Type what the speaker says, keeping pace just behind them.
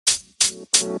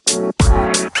Hey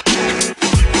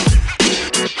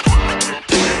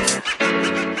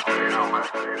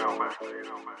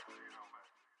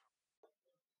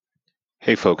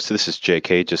folks, this is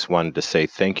JK. Just wanted to say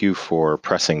thank you for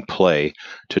pressing play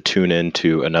to tune in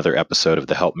to another episode of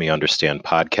the Help Me Understand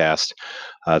podcast.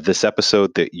 This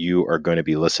episode that you are going to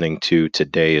be listening to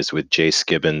today is with Jay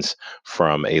Skibbens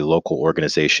from a local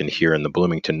organization here in the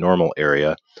Bloomington Normal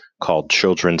area called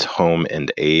Children's Home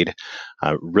and Aid.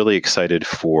 Really excited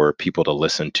for people to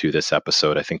listen to this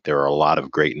episode. I think there are a lot of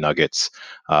great nuggets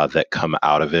that come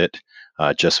out of it.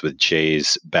 Just with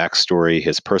Jay's backstory,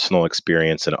 his personal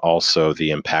experience, and also the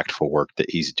impactful work that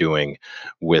he's doing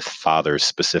with fathers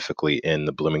specifically in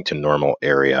the Bloomington Normal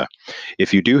area.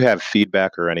 If you do have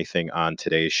feedback or anything on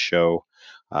today's show,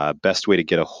 best way to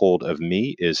get a hold of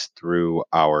me is through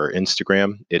our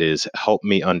Instagram. It is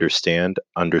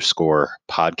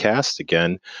helpmeunderstand_podcast.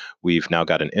 Again, we've now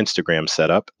got an Instagram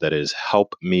set up that is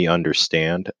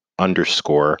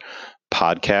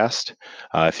helpmeunderstand_podcast.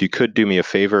 If you could do me a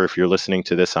favor, if you're listening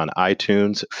to this on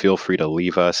iTunes, feel free to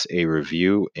leave us a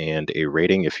review and a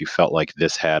rating if you felt like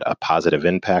this had a positive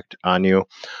impact on you.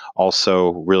 Also,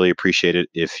 really appreciate it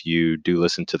if you do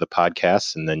listen to the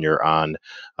podcast and then you're on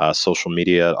social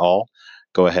media at all.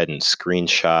 Go ahead and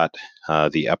screenshot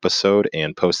the episode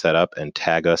and post that up and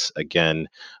tag us again.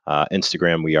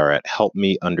 Instagram, we are at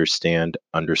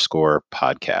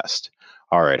helpmeunderstand_podcast.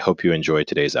 All right, hope you enjoy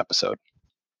today's episode.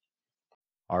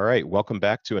 All right, welcome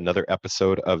back to another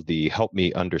episode of the Help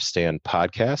Me Understand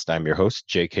podcast. I'm your host,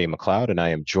 JK McLeod, and I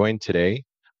am joined today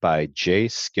by Jay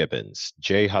Skibbens.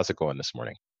 Jay, how's it going this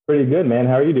morning? Pretty good, man.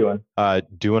 How are you doing?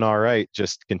 Doing all right.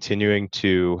 Just continuing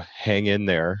to hang in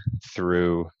there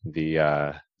through the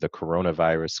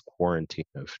coronavirus quarantine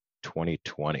of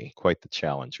 2020. Quite the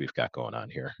challenge we've got going on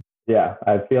here. Yeah,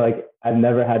 I feel like I've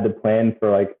never had to plan for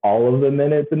like all of the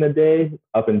minutes in the day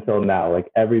up until now.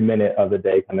 Like every minute of the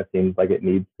day kind of seems like it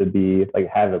needs to be like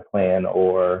have a plan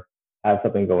or have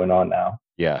something going on now.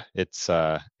 Yeah, it's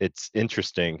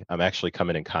interesting. I'm actually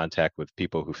coming in contact with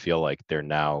people who feel like they're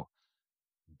now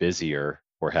busier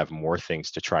or have more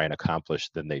things to try and accomplish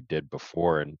than they did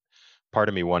before. And part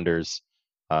of me wonders,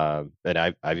 and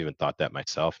I've even thought that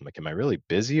myself. I'm like, am I really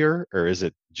busier, or is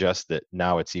it just that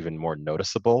now it's even more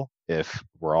noticeable if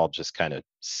we're all just kind of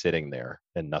sitting there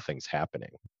and nothing's happening?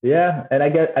 Yeah, and I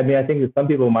think that some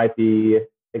people might be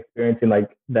experiencing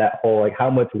like that whole like how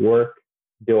much work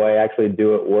do I actually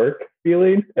do at work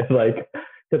feeling. It's like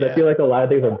because I feel like a lot of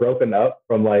things are broken up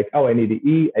from like, oh, I need to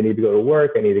eat, I need to go to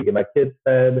work, I need to get my kids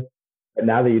fed. But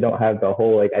now that you don't have the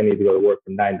whole like I need to go to work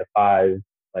from 9 to 5,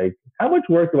 like how much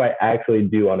work do I actually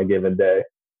do on a given day?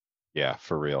 Yeah,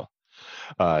 for real.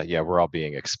 We're all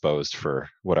being exposed for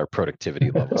what our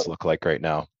productivity levels look like right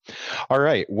now. All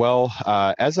right. Well,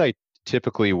 as I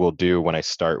typically will do when I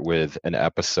start with an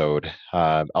episode,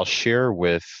 I'll share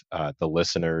with the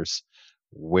listeners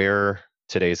where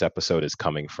today's episode is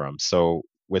coming from. So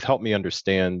with Help Me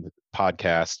Understand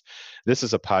podcast, this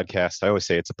is a podcast. I always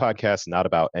say it's a podcast not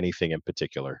about anything in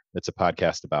particular. It's a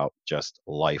podcast about just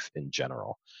life in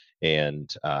general. And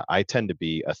I tend to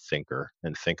be a thinker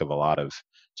and think of a lot of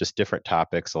just different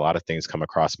topics. A lot of things come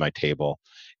across my table.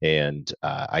 And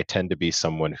I tend to be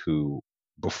someone who,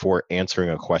 before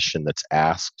answering a question that's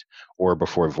asked or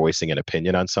before voicing an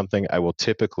opinion on something, I will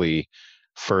typically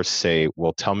first say,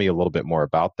 well, tell me a little bit more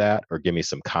about that or give me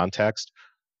some context.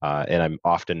 And I'm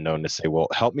often known to say, well,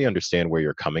 help me understand where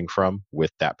you're coming from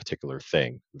with that particular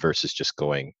thing versus just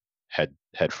going head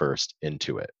first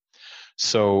into it.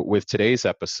 So with today's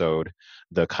episode,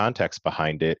 the context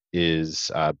behind it is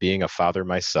being a father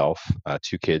myself,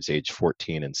 2 kids aged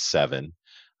 14 and 7,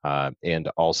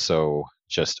 and also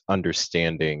just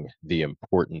understanding the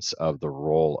importance of the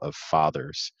role of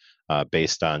fathers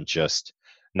based on just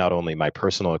not only my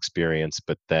personal experience,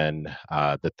 but then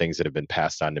the things that have been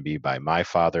passed on to me by my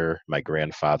father, my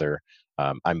grandfather.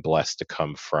 I'm blessed to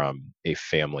come from a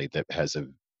family that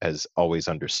has always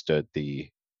understood the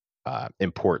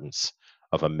importance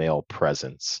of a male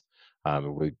presence.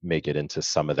 We may get into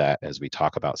some of that as we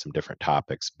talk about some different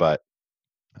topics, but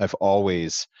I've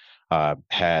always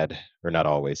had, or not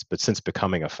always, but since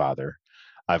becoming a father,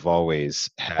 I've always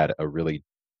had a really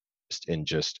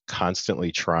just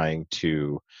constantly trying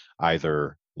to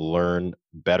either learn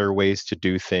better ways to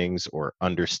do things or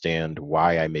understand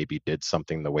why I maybe did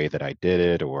something the way that I did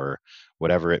it or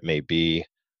whatever it may be.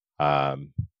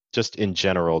 Just in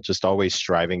general, just always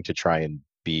striving to try and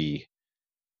be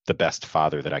the best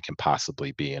father that I can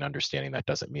possibly be, and understanding that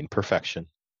doesn't mean perfection,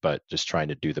 but just trying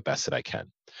to do the best that I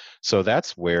can. So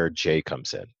that's where Jay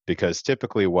comes in, because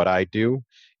typically what I do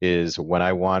is when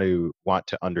I want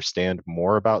to understand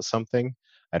more about something,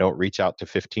 I don't reach out to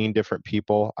 15 different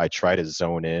people. I try to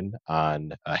zone in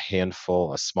on a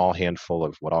small handful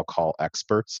of what I'll call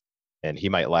experts. And he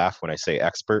might laugh when I say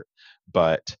expert,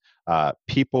 but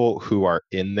people who are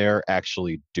in there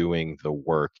actually doing the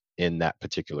work in that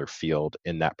particular field,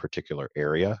 in that particular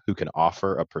area, who can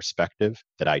offer a perspective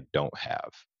that I don't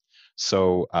have.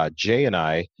 So Jay and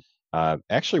I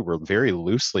actually were very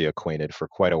loosely acquainted for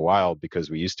quite a while because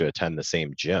we used to attend the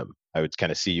same gym. I would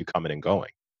kind of see you coming and going.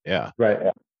 Yeah. Right.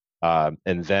 Yeah.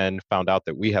 And then found out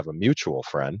that we have a mutual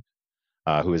friend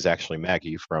who is actually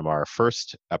Maggie from our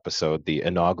first episode, the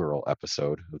inaugural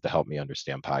episode of the Help Me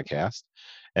Understand podcast.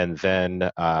 And then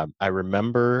I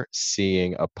remember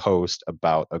seeing a post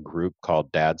about a group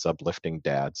called Dads Uplifting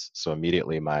Dads. So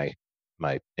immediately my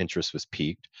interest was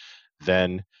piqued.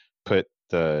 Then put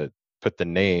the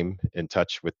name in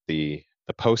touch with the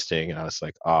posting, and I was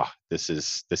like, this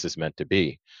is meant to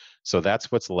be. So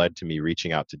that's what's led to me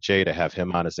reaching out to Jay to have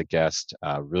him on as a guest.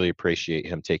 Really appreciate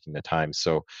him taking the time.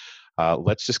 So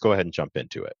let's just go ahead and jump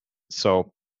into it.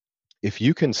 So if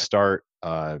you can start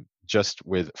just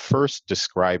with first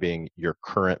describing your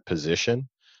current position,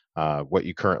 what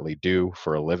you currently do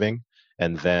for a living,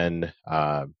 and then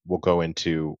we'll go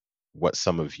into what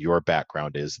some of your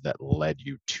background is that led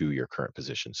you to your current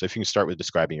position. So if you can start with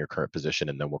describing your current position,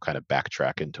 and then we'll kind of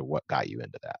backtrack into what got you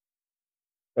into that.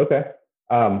 Okay.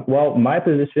 Well, my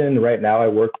position right now, I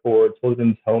work for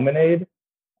Children's Home and Aid,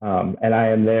 and I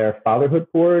am their fatherhood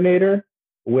coordinator,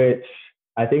 which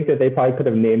I think that they probably could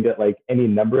have named it like any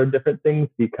number of different things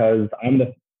because I'm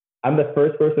the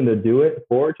first person to do it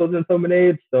for Children's Home and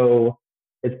Aid. So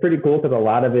it's pretty cool because a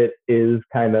lot of it is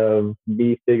kind of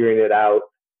me figuring it out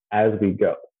as we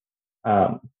go.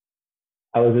 I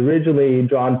was originally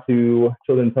drawn to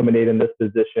Children's Home and Aid in this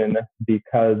position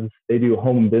because they do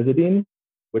home visiting,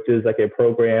 which is like a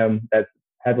program that's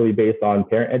heavily based on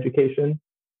parent education.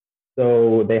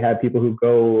 So they have people who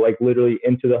go like literally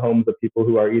into the homes of people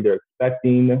who are either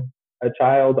expecting a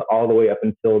child all the way up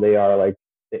until they are like,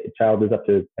 the child is up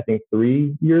to, I think,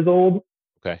 3 years old.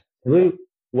 Okay. Really,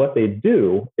 what they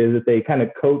do is that they kind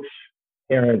of coach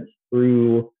parents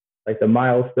through like the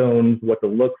milestones, what to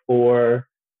look for,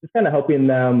 just kind of helping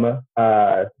them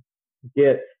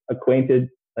get acquainted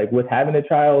like with having a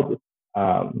child,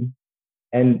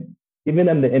 and giving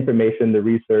them the information, the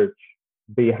research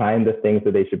behind the things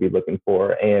that they should be looking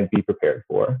for and be prepared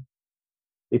for.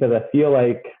 Because I feel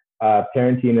like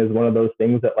parenting is one of those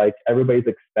things that like everybody's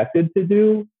expected to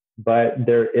do, but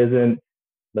there isn't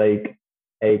like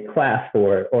a class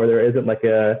for it, or there isn't like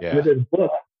there's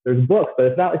books, but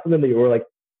it's not like something that you were like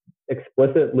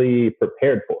explicitly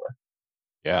prepared for.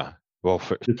 Yeah. Well,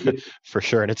 for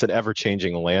sure. And it's an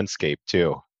ever-changing landscape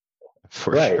too,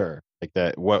 for Right. sure. Like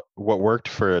that, what worked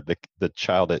for the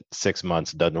child at 6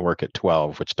 months doesn't work at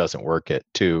 12, which doesn't work at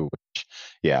 2. Which,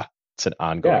 yeah, it's an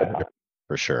ongoing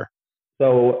for sure.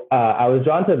 So I was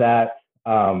drawn to that,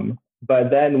 but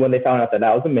then when they found out that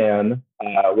I was a man,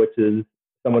 which is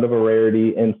somewhat of a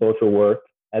rarity in social work,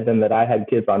 and then that I had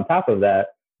kids on top of that,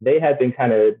 they had been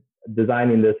kind of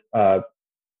designing this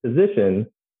position.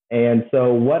 And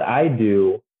so what I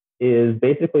do is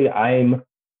basically I'm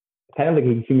kind of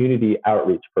like a community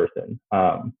outreach person.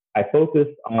 I focus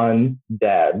on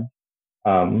dads,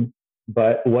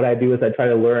 but what I do is I try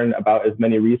to learn about as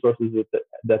many resources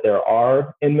that there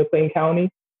are in McLean County,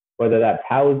 whether that's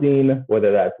housing,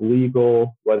 whether that's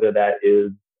legal, whether that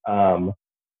is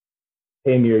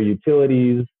paying your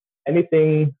utilities,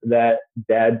 anything that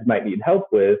dads might need help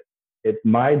with. It's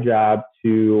my job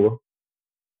to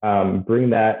bring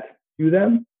that to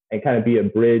them and kind of be a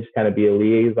bridge, kind of be a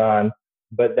liaison,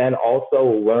 but then also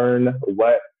learn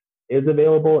what is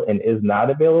available and is not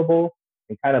available,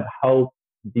 and kind of help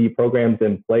the programs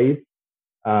in place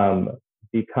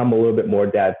become a little bit more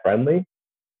dad friendly.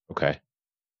 Okay.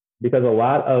 Because a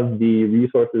lot of the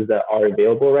resources that are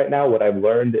available right now, what I've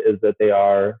learned is that they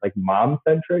are like mom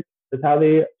centric, is how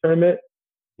they term it.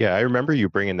 Yeah, I remember you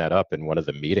bringing that up in one of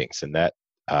the meetings, and that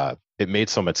it made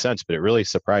so much sense, but it really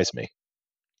surprised me.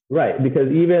 Right, because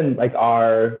even like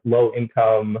our low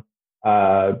income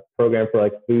program for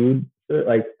like food,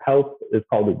 like health, is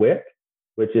called WIC,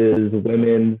 which is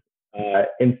Women's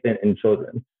Infant and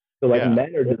Children. So like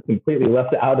men are just completely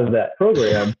left out of that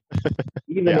program,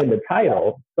 even in the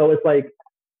title. So it's like,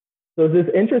 so it's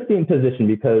this interesting position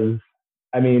because,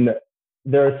 I mean,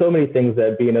 there are so many things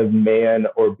that being a man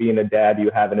or being a dad,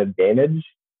 you have an advantage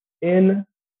in,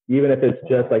 even if it's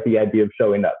just like the idea of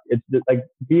showing up. It's just like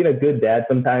being a good dad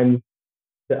sometimes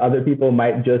to other people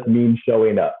might just mean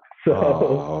showing up. So,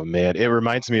 oh man, it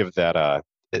reminds me of that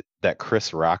that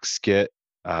Chris Rock skit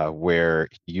where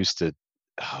he used to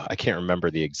I can't remember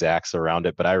the exacts around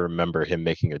it, but I remember him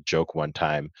making a joke one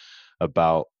time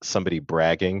about somebody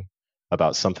bragging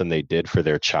about something they did for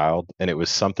their child, and it was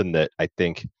something that I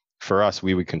think for us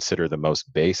we would consider the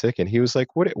most basic. And he was like,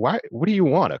 what do you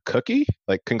want, a cookie?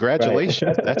 Like, Right.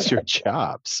 congratulations, that's your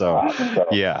job. So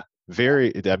yeah,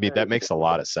 I mean, that makes a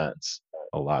lot of sense.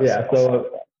 A lot of Yeah. sense.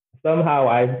 So somehow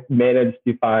I've managed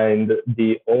to find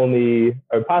the only,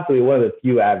 or possibly one of the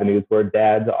few avenues where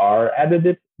dads are at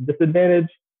a disadvantage.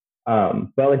 But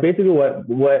like basically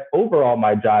what overall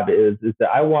my job is that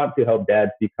I want to help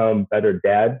dads become better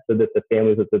dads so that the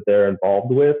families that they're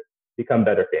involved with become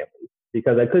better families.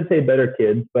 Because I could say better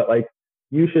kids, but like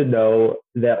you should know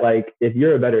that like if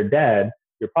you're a better dad,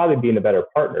 you're probably being a better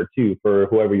partner too for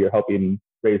whoever you're helping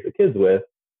raise the kids with.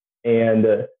 And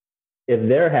if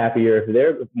they're happier, if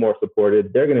they're more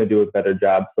supported, they're going to do a better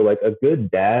job. So like a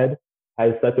good dad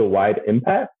has such a wide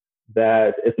impact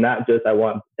that it's not just I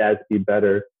want dads to be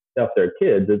better to help their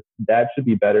kids. It's dads should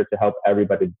be better to help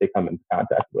everybody they come into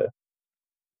contact with.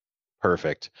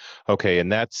 Perfect. Okay,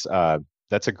 and that's a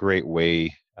great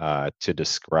way to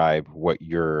describe what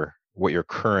your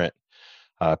current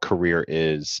career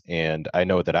is. And I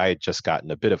know that I had just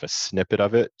gotten a bit of a snippet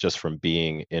of it just from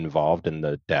being involved in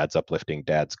the Dad's Uplifting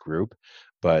Dads group.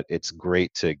 But it's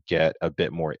great to get a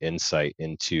bit more insight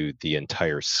into the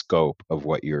entire scope of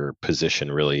what your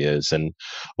position really is. And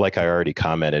like I already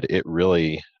commented, it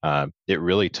really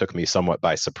took me somewhat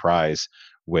by surprise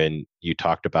when you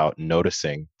talked about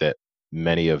noticing that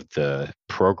many of the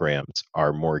programs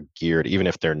are more geared, even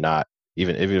if they're not,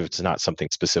 even if it's not something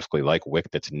specifically like WIC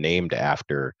that's named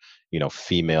after,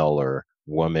 female or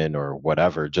woman or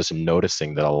whatever, just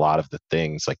noticing that a lot of the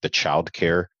things like the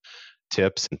childcare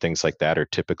tips and things like that are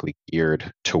typically geared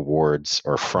towards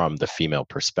or from the female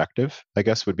perspective, I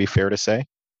guess would be fair to say.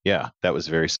 Yeah, that was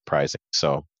very surprising.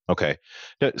 So, okay.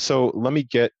 So let me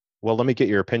get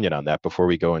your opinion on that before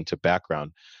we go into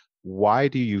background. Why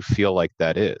do you feel like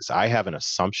that is? I have an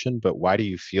assumption, but why do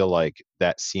you feel like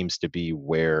that seems to be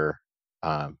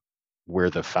um, where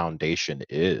the foundation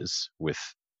is with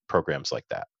programs like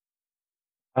that?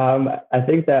 I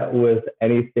think that with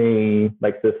anything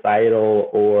like societal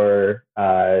or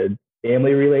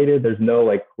family related, there's no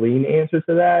like clean answer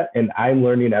to that. And I'm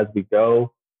learning as we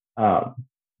go. Um,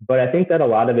 but I think that a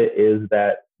lot of it is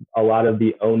that a lot of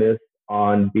the onus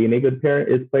on being a good parent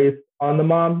is placed on the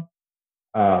mom.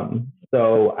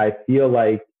 So I feel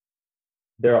like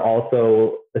there are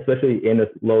also, especially in a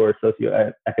lower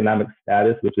socioeconomic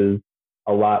status, which is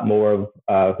a lot more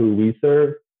of who we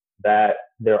serve, that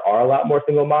there are a lot more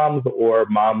single moms or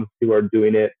moms who are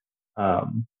doing it,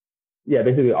 yeah,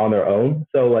 basically on their own.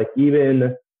 So like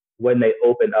even when they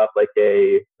open up like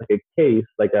a case,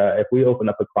 if we open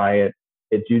up a client,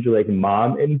 it's usually like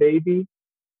mom and baby.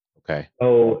 Okay.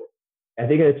 So I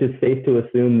think it's just safe to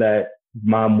assume that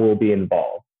mom will be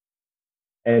involved.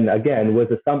 And again, with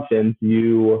assumptions,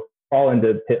 you fall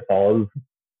into pitfalls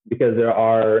because there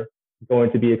are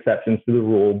going to be exceptions to the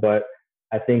rule. But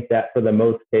I think that for the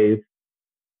most case,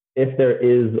 if there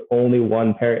is only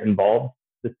one parent involved,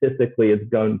 statistically, it's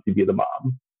going to be the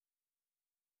mom.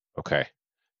 Okay.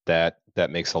 That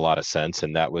makes a lot of sense,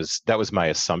 and that was my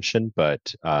assumption,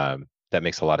 but that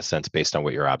makes a lot of sense based on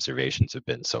what your observations have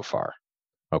been so far.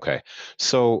 Okay,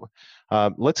 so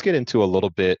let's get into a little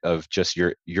bit of just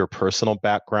your personal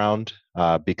background,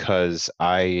 because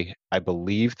I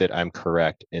believe that I'm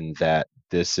correct in that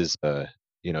this is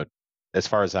you know as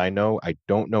far as I know, I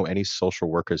don't know any social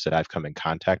workers that I've come in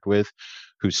contact with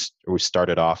who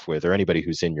started off with, or anybody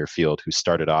who's in your field who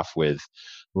started off with,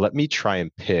 let me try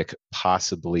and pick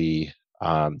possibly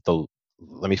the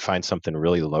let me find something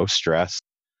really low stress.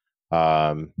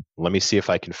 Let me see if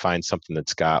I can find something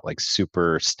that's got like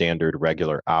super standard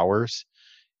regular hours.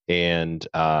 And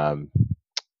let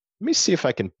me see if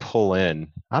I can pull in,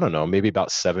 I don't know, maybe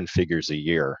about 7 figures a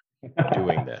year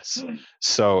doing this.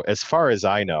 So, as far as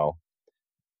I know,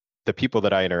 the people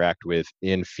that I interact with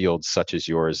in fields such as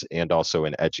yours and also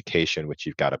in education, which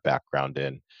you've got a background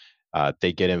in,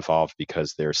 they get involved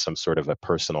because there's some sort of a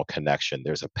personal connection.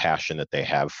 There's a passion that they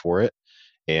have for it.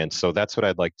 And so that's what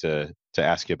I'd like to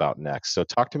ask you about next. So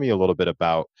talk to me a little bit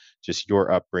about just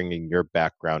your upbringing, your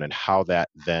background, and how that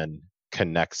then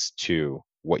connects to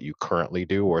what you currently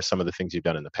do or some of the things you've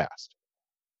done in the past.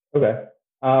 Okay.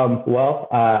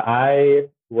 I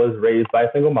was raised by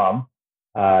a single mom.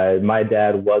 My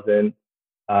dad wasn't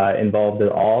involved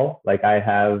at all. I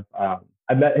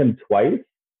met him twice.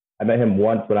 I met him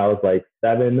once when I was like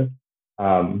 7.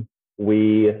 My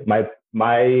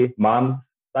mom's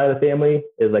side of the family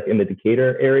is like in the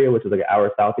Decatur area, which is like an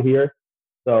hour south of here.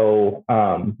 So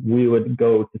we would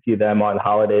go to see them on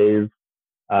holidays.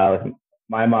 Like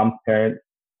my mom's parents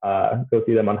go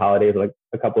see them on holidays like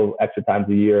a couple of extra times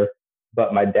a year,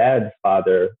 but my dad's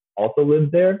father also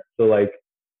lives there. So like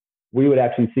we would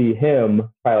actually see him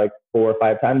probably like 4 or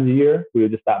 5 times a year. We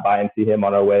would just stop by and see him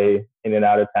on our way in and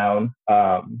out of town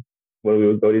when we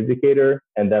would go to Decatur.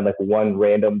 And then like one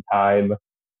random time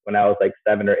when I was like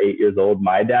 7 or 8 years old,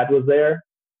 my dad was there.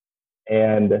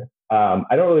 And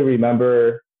I don't really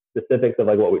remember specifics of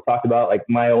like what we talked about. Like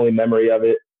my only memory of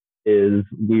it is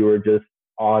we were just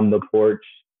on the porch,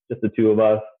 just the two of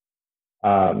us,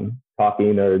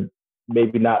 talking or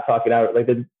maybe not talking out. Like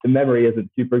the memory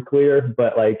isn't super clear,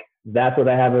 but like that's what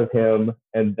I have of him.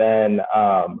 And then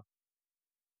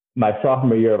my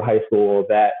sophomore year of high school,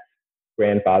 that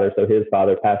grandfather, so his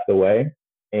father passed away,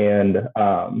 and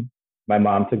my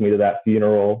mom took me to that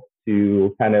funeral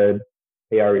to kind of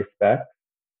pay our respects.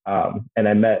 And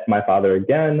I met my father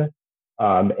again,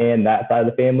 and that side of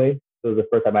the family. So it was the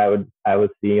first time I was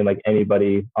seeing like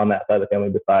anybody on that side of the family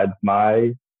besides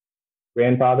my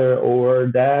grandfather or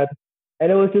dad.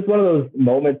 And it was just one of those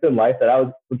moments in life that I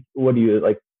was, what do you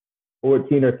like,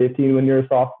 14 or 15 when you're a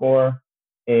sophomore.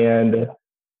 And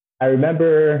I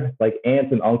remember like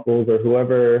aunts and uncles or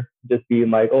whoever just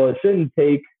being like, oh, it shouldn't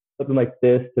take something like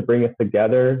this to bring us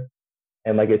together.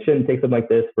 And like, it shouldn't take something like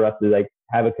this for us to like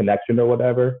have a connection or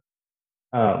whatever.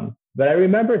 But I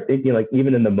remember thinking like,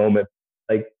 even in the moment,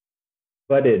 like,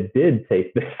 but it did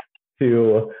take this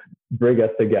to bring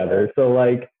us together. So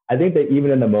like, I think that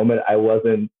even in the moment, I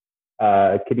wasn't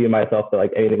kidding myself that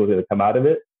like anything was going to come out of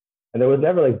it. And there was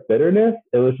never like bitterness.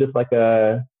 It was just like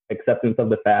a acceptance of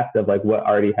the fact of like what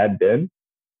already had been.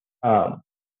 But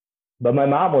my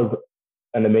mom was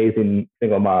an amazing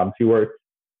single mom. She worked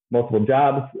multiple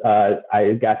jobs.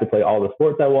 I got to play all the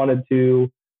sports I wanted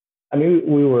to. I mean,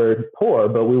 we were poor,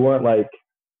 but we weren't like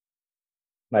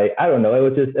I don't know.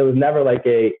 It was never like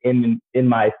a in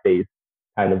my face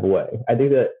kind of way. I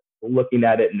think that looking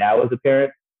at it now as a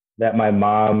parent, that my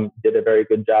mom did a very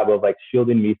good job of like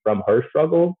shielding me from her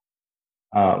struggles,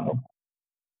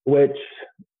 which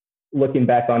looking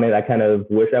back on it, I kind of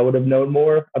wish I would have known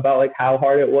more about like how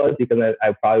hard it was, because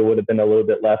I probably would have been a little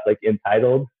bit less like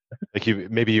entitled. Like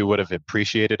maybe you would have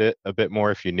appreciated it a bit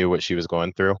more if you knew what she was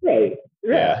going through. Right.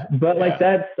 Yeah. But like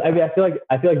that's, I mean, I feel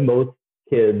like most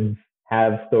kids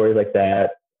have stories like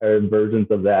that or versions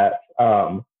of that.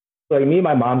 So like me and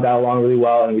my mom got along really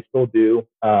well, and we still do.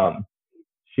 But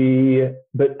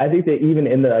I think that even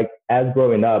in the like as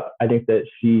growing up, I think that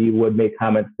she would make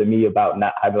comments to me about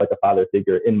not having like a father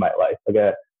figure in my life. Like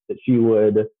that she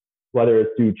would, whether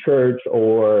it's through church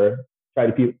or try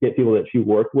to get people that she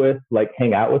worked with, like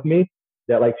hang out with me,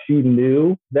 that like she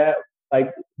knew that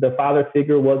like the father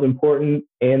figure was important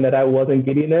and that I wasn't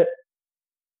getting it.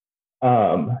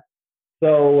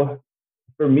 So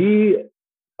for me,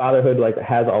 fatherhood like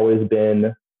has always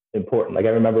been important. Like I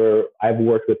remember I've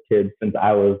worked with kids since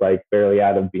I was like barely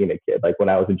out of being a kid. Like when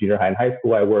I was in junior high and high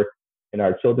school, I worked in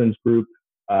our children's group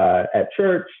at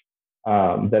church.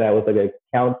 Then I was like a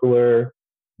counselor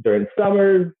during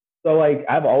summers. So like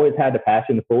I've always had the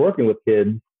passion for working with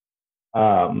kids.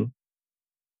 And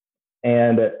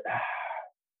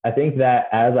I think that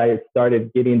as I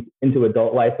started getting into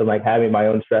adult life and like having my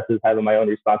own stresses, having my own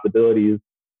responsibilities,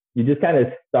 you just kind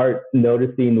of start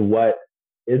noticing what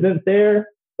isn't there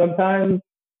sometimes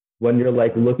when you're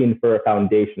like looking for a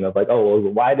foundation of like, oh,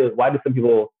 well, why do some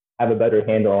people have a better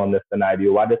handle on this than I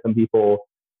do? Why do some people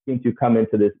seem to come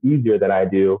into this easier than I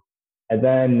do? And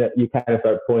then you kind of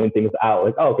start pulling things out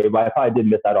like, oh, okay, well, I probably did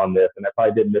miss out on this, and I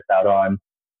probably did miss out on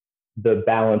the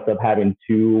balance of having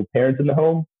two parents in the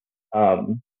home.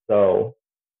 So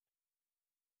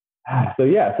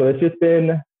yeah, so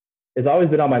it's always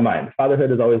been on my mind. Fatherhood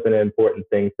has always been an important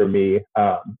thing for me.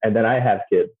 And then I have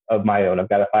kids of my own. I've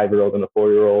got a 5-year-old and a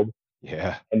 4-year-old.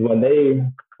 Yeah. And when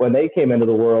they came into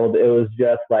the world, it was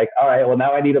just like, all right, well,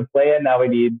 now I need a plan. Now I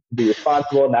need to be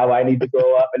responsible. Now I need to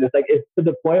grow up. And it's to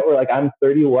the point where like I'm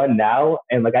 31 now,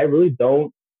 and like I really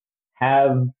don't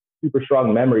have super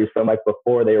strong memories from like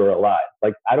before they were alive.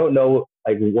 Like I don't know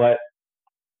like what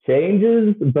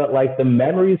changes, but like the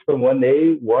memories from when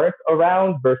they weren't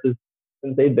around versus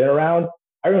since they've been around,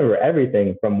 I remember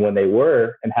everything from when they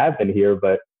were and have been here.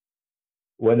 But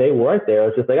when they weren't there,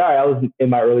 it's just like, all right, I was in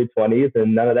my early 20s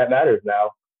and none of that matters now.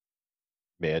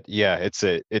 Man, yeah,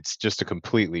 it's just a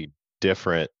completely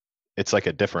different, it's like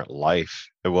a different life.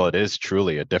 Well, it is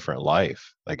truly a different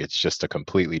life. Like it's just a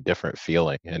completely different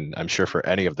feeling. And I'm sure for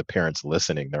any of the parents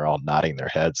listening, they're all nodding their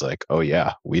heads like, oh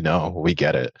yeah, we know, we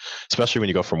get it. Especially when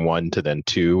you go from one to then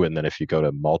two. And then if you go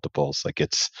to multiples, like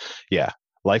yeah,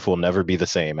 life will never be the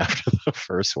same after the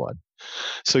first one.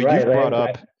 So Right. you've brought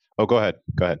up, Oh, go ahead.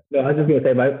 Go ahead. No, I was just gonna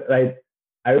say,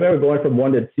 I remember going from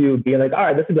 1 to 2, being like, all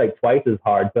right, this is like twice as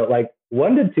hard, but like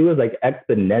 1 to 2 is like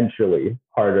exponentially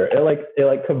harder. It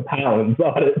like compounds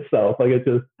on itself. Like it's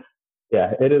just,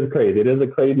 yeah, it is crazy. It is a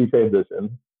crazy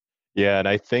transition. Yeah, and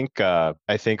I think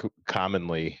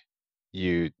commonly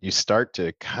you start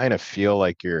to kind of feel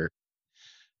like you're,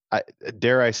 I,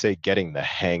 dare I say, getting the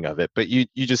hang of it, but you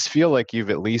just feel like you've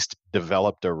at least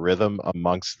developed a rhythm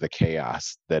amongst the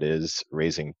chaos that is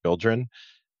raising children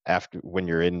after when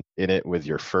you're in it with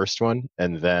your first one,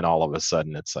 and then all of a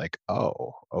sudden it's like,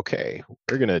 oh, okay,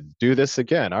 we're gonna do this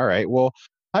again. All right, well,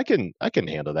 I can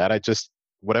handle that. I just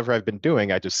whatever I've been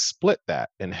doing, I just split that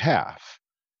in half.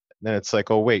 And then it's like,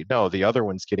 oh wait, no, the other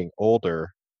one's getting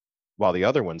older while the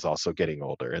other one's also getting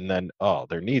older, and then oh,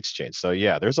 their needs change. So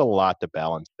yeah, there's a lot to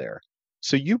balance there.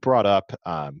 So you brought up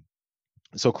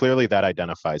so clearly that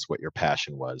identifies what your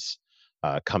passion was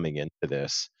coming into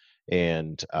this,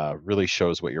 and really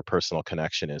shows what your personal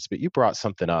connection is. But you brought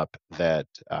something up that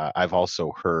I've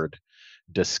also heard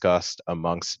discussed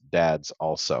amongst dads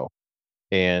also.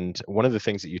 And one of the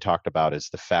things that you talked about is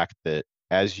the fact that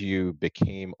as you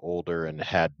became older and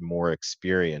had more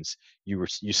experience, you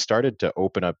started to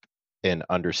open up and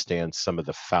understand some of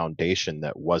the foundation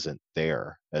that wasn't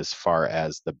there as far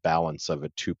as the balance of a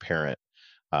two parent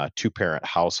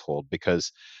household.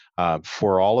 Because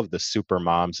for all of the super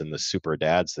moms and the super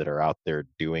dads that are out there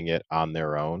doing it on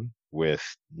their own with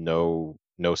no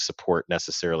support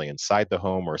necessarily inside the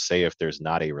home, or say if there's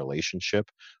not a relationship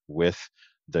with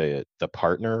the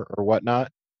partner or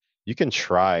whatnot, you can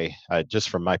try, just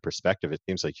from my perspective, it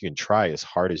seems like you can try as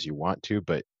hard as you want to,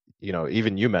 but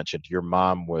even you mentioned your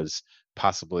mom was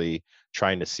possibly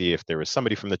trying to see if there was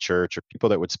somebody from the church or people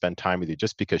that would spend time with you,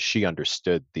 just because she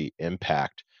understood the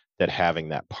impact that having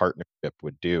that partnership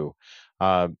would do.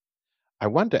 um, I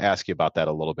wanted to ask you about that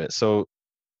a little bit. So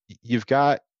you've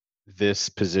got this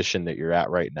position that you're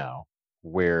at right now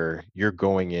where you're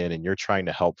going in and you're trying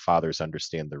to help fathers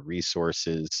understand the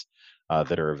resources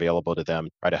that are available to them,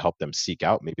 try to help them seek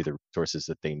out maybe the resources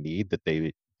that they need that they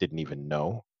didn't even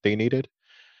know they needed.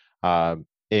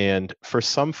 And for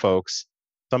some folks,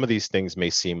 some of these things may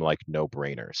seem like no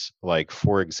brainers. Like,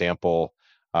 for example,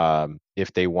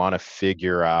 if they want to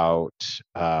figure out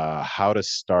how to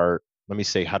start, let me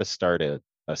say, how to start a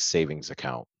savings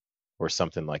account or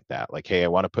something like that. Like, hey, I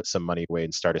want to put some money away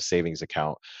and start a savings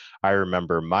account. I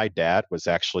remember my dad was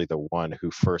actually the one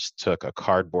who first took a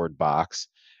cardboard box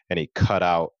and he cut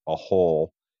out a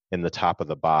hole in the top of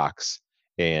the box.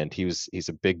 And he's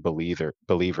a big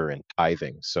believer in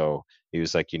tithing. So he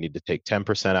was like, you need to take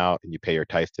 10% out and you pay your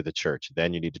tithe to the church.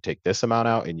 Then you need to take this amount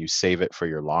out and you save it for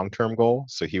your long-term goal.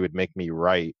 So he would make me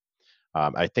write.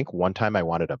 I think one time I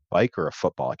wanted a bike or a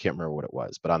football. I can't remember what it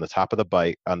was, but on the top of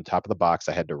the box,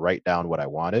 I had to write down what I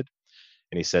wanted.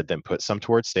 And he said, then put some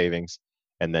towards savings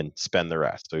and then spend the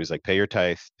rest. So he's like, pay your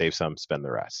tithe, save some, spend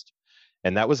the rest.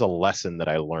 And that was a lesson that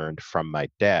I learned from my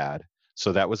dad.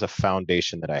 So that was a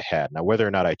foundation that I had. Now, whether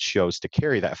or not I chose to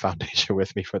carry that foundation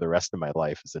with me for the rest of my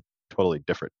life is a totally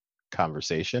different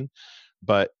conversation.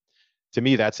 But to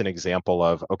me, that's an example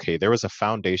of, okay, there was a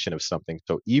foundation of something.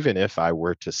 So even if I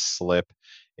were to slip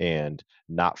and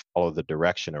not follow the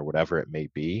direction or whatever it may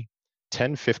be,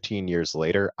 10, 15 years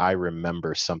later, I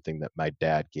remember something that my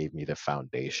dad gave me the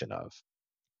foundation of.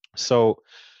 So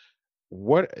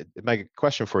what my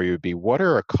question for you would be, what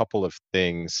are a couple of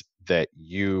things that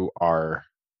you are,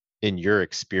 in your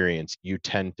experience, you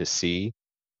tend to see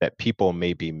that people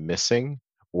may be missing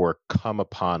or come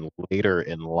upon later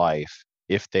in life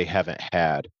if they haven't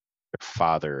had their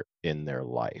father in their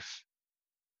life,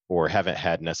 or haven't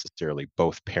had necessarily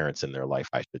both parents in their life,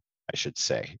 I should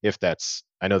say. If that's,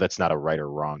 I know that's not a right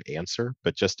or wrong answer,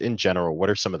 but just in general, what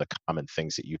are some of the common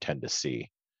things that you tend to see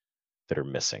that are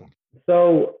missing?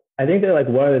 So I think that like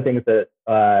one of the things that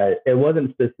it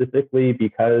wasn't specifically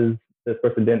because this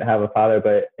person didn't have a father,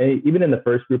 but even in the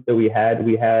first group that we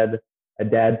had a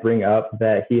dad bring up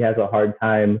that he has a hard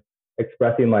time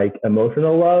expressing like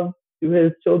emotional love to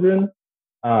his children.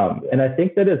 And I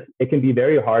think that it can be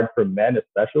very hard for men,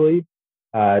 especially,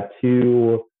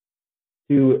 to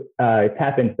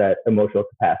tap into that emotional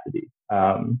capacity.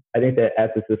 I think that as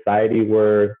a society,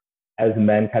 we're as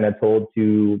men kind of told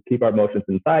to keep our emotions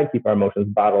inside, keep our emotions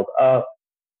bottled up,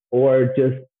 or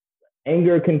just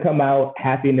anger can come out,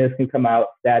 happiness can come out,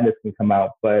 sadness can come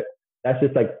out. But that's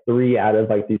just like three out of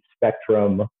like the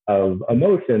spectrum of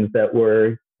emotions that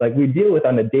we deal with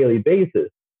on a daily basis.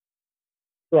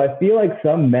 So I feel like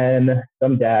some men,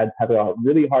 some dads have a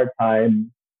really hard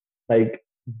time like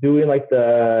doing like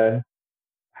the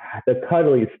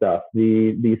cuddly stuff,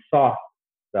 the soft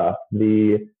stuff,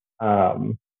 the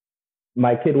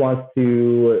my kid wants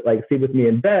to like sleep with me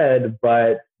in bed,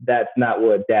 but that's not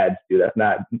what dads do. That's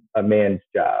not a man's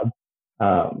job.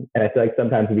 And I feel like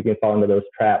sometimes we can fall into those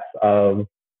traps of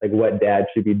like what dad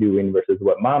should be doing versus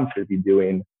what mom should be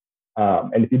doing.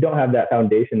 And if you don't have that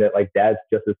foundation that like dad's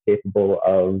just as capable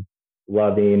of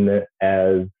loving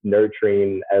as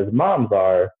nurturing as moms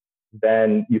are,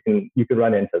 then you can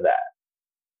run into that.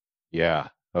 Yeah.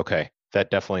 Okay. That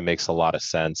definitely makes a lot of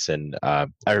sense. And I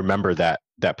remember that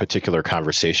particular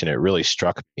conversation. It really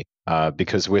struck me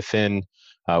because within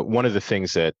one of the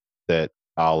things that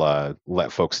I'll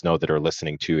let folks know that are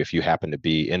listening to, if you happen to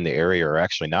be in the area, or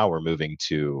actually now we're moving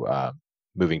to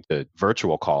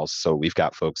virtual calls. So we've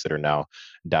got folks that are now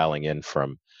dialing in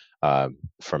from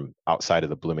outside of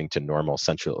the Bloomington, Normal,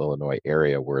 Central Illinois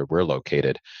area where we're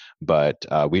located. But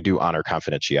we do honor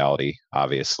confidentiality,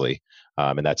 obviously.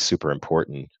 And that's super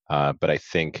important. But I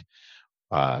think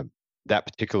that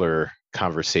particular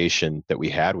conversation that we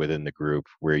had within the group,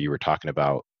 where you were talking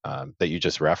about that you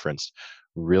just referenced,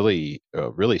 really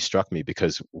struck me,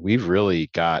 because we've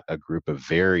really got a group of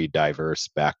very diverse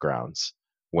backgrounds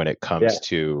when it Yeah. comes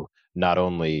to not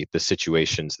only the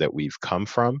situations that we've come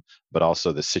from, but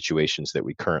also the situations that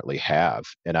we currently have.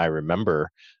 And I remember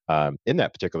in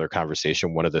that particular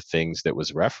conversation, one of the things that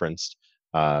was referenced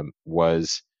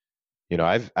was,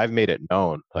 I've made it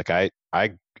known, like I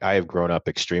have grown up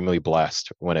extremely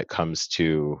blessed when it comes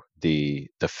to the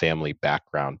family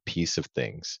background piece of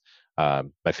things.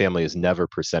 My family has never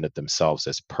presented themselves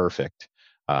as perfect,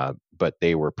 but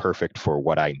they were perfect for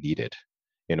what I needed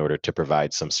in order to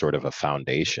provide some sort of a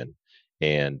foundation.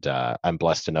 And I'm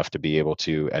blessed enough to be able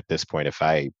to, at this point, if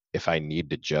I need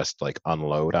to just like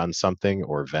unload on something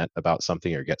or vent about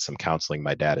something or get some counseling,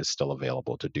 my dad is still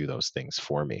available to do those things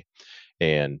for me.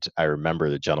 And I remember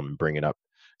the gentleman bringing up,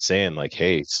 saying like,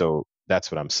 hey, so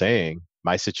that's what I'm saying.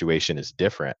 My situation is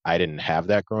different. I didn't have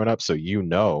that growing up. So,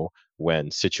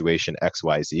 when situation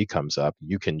XYZ comes up,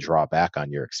 you can draw back on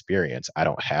your experience. I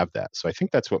don't have that. So I think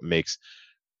that's what makes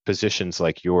positions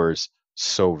like yours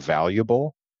so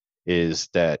valuable, is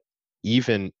that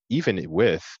even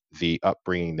with the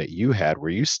upbringing that you had,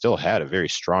 where you still had a very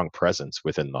strong presence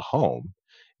within the home,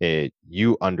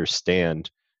 you understand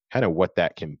kind of what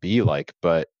that can be like,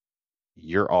 but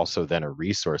you're also then a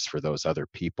resource for those other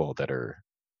people that are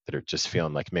just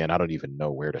feeling like, man, I don't even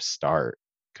know where to start,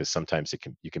 because sometimes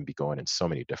you can be going in so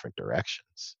many different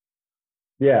directions.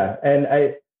 Yeah. And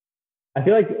I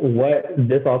feel like what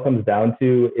this all comes down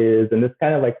to is, and this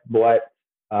kind of like what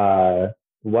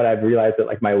I've realized that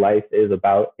like my life is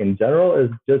about in general, is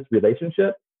just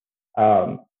relationships.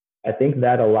 I think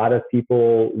that a lot of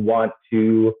people want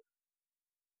to,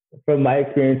 from my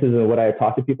experiences and what I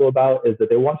talk to people about, is that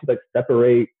they want to like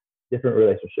separate different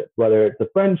relationships, whether it's a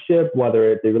friendship,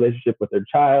 whether it's a relationship with their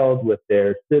child, with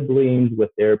their siblings,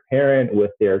 with their parent,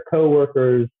 with their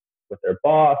coworkers, with their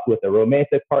boss, with a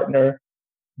romantic partner.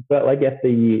 But like at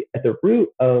the root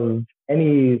of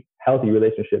any healthy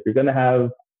relationship, you're going to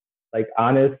have like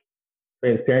honest,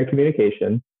 transparent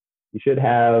communication. You should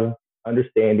have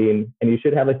understanding, and you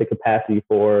should have like the capacity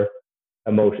for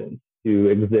emotions to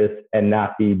exist and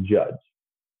not be judged.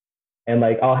 And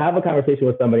like I'll have a conversation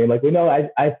with somebody, and like,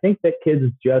 I think that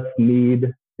kids just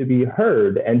need to be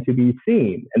heard and to be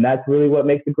seen. And that's really what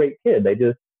makes a great kid.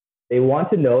 They want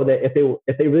to know that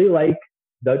if they really like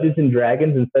Dungeons and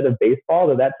Dragons instead of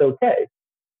baseball, that's okay.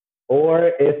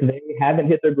 Or if they haven't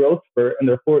hit their growth spurt and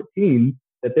they're 14,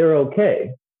 that they're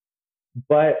okay.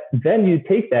 But then you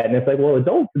take that and it's like, well,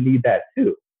 adults need that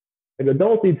too. Like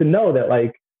adults need to know that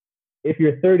like if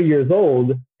you're 30 years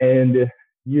old and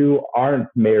you aren't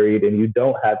married and you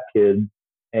don't have kids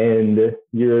and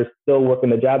you're still working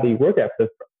the job that you work at for the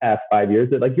past 5 years,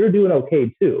 that like you're doing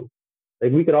okay too.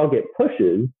 Like we could all get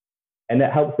pushes, and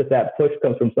that helps if that push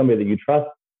comes from somebody that you trust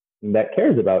and that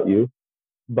cares about you.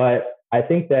 But I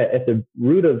think that at the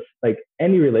root of like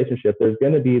any relationship, there's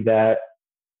going to be that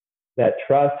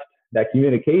trust, that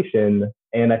communication.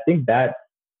 And I think that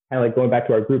kind of like going back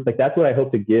to our group, like that's what I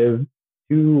hope to give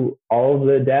to all of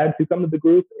the dads who come to the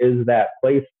group, is that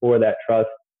place for that trust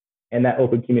and that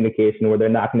open communication, where they're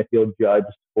not going to feel judged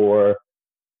for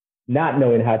not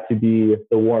knowing how to be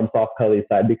the warm, soft, cuddly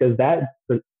side, because that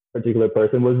particular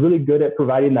person was really good at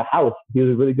providing the house. He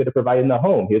was really good at providing the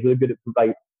home. He was really good at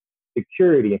providing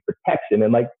security and protection.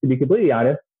 And like, to be completely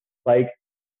honest, like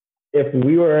if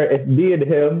me and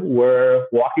him were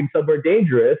walking somewhere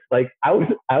dangerous, like I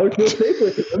would feel safe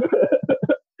with him.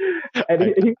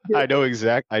 And I know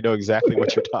exactly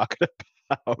what you're talking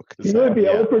about. He would be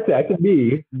able to protect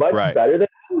me much better than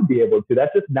I would be able to.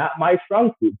 That's just not my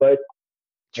strong suit. But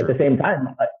at the same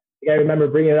time, I remember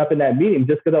bringing it up in that meeting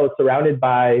just because I was surrounded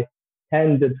by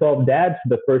 10 to 12 dads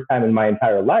for the first time in my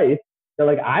entire life, that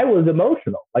like I was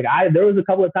emotional. Like there was a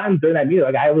couple of times during that meeting,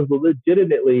 like I was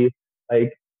legitimately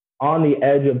like on the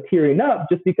edge of tearing up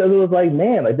just because it was like,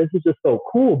 man, like this is just so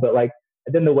cool. But like,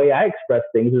 and then the way I express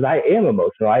things is I am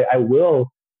emotional. I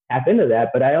will tap into that.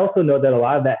 But I also know that a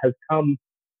lot of that has come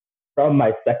from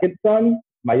my second son.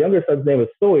 My younger son's name is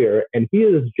Sawyer, and he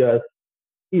is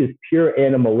pure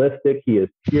animalistic. He is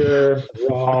pure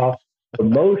raw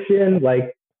emotion.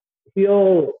 Like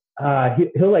he'll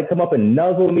like come up and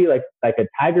nuzzle me like a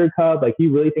tiger cub. Like he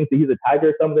really thinks that he's a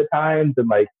tiger some of the times, and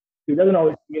like he doesn't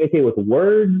always communicate with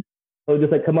words. He'll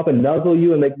just like come up and nuzzle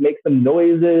you and like make some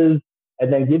noises,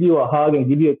 and then give you a hug and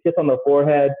give you a kiss on the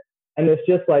forehead. And it's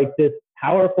just like this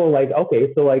powerful, like,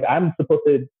 okay, so like I'm supposed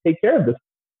to take care of this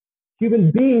human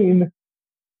being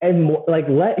and like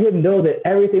let him know that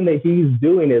everything that he's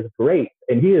doing is great.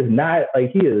 And he is not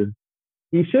like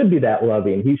he should be that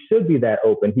loving. He should be that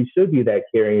open. He should be that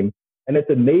caring. And it's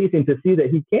amazing to see that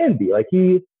he can be. Like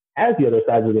he has the other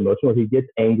side of the emotion where he gets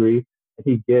angry and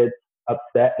he gets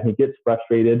upset and he gets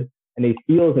frustrated and he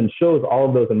feels and shows all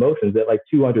of those emotions at like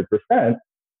 200%.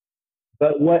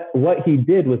 But what he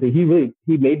did was that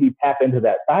he made me tap into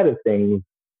that side of things,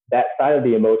 that side of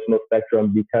the emotional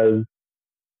spectrum, because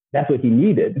that's what he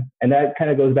needed. And that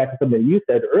kind of goes back to something you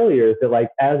said earlier, is that like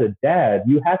as a dad,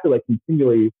 you have to like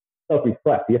continually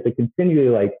self-reflect. You have to continually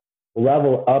like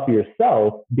level up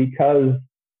yourself because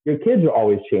your kids are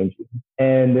always changing.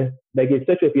 And like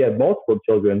especially if you have multiple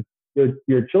children,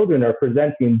 your children are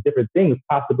presenting different things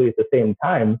possibly at the same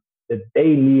time that they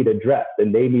need addressed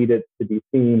and they need it to be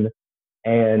seen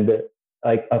and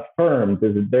like affirmed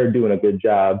that they're doing a good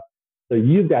job. So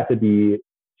you've got to be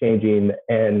changing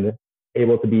and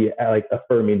able to be like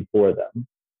affirming for them.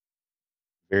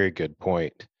 Very good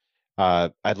point.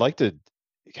 I'd like to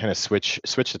kind of switch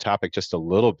the topic just a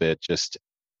little bit, just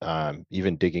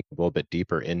even digging a little bit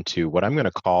deeper into what I'm going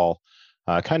to call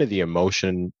kind of the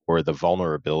emotion or the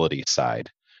vulnerability side.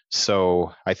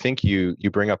 So I think you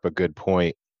bring up a good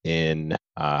point in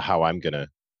how I'm going to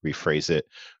rephrase it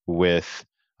with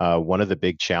one of the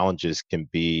big challenges can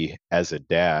be as a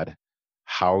dad,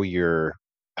 how do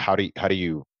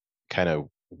you kind of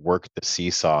work the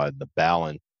seesaw and the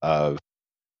balance of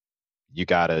you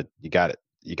gotta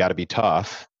be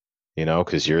tough,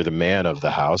 because you're the man of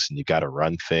the house and you got to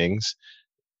run things.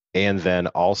 And then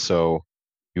also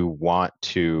you want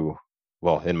to,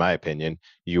 well, in my opinion,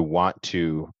 you want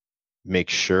to make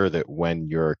sure that when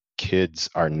your kids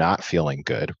are not feeling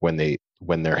good, when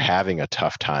they're having a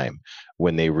tough time,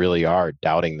 when they really are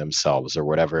doubting themselves or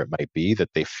whatever it might be, that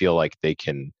they feel like they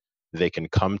can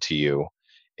come to you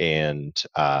and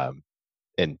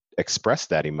express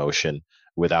that emotion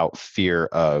without fear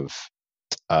of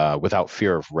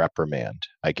reprimand,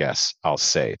 I guess I'll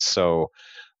say. So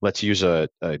let's use a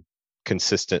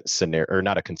consistent scenario, or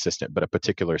not a consistent, but a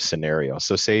particular scenario.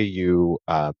 So say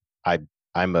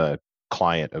I'm a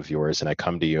client of yours and I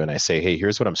come to you and I say, hey,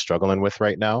 here's what I'm struggling with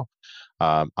right now.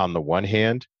 On the one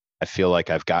hand, I feel like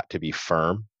I've got to be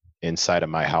firm inside of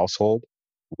my household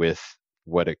with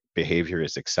what behavior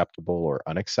is acceptable or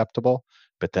unacceptable.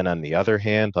 But then on the other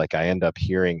hand, like I end up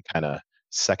hearing kind of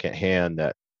secondhand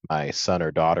that my son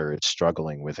or daughter is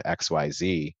struggling with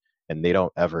XYZ and they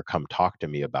don't ever come talk to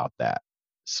me about that.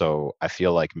 So I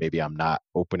feel like maybe I'm not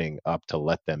opening up to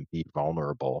let them be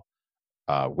vulnerable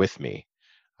with me.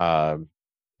 Um,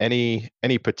 any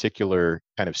particular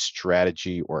kind of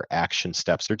strategy or action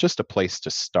steps, or just a place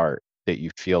to start that you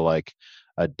feel like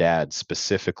a dad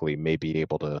specifically may be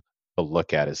able to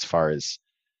look at as far as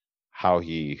how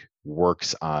he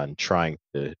works on trying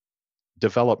to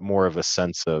develop more of a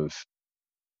sense of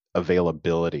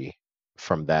availability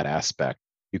from that aspect?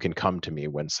 You can come to me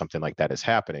when something like that is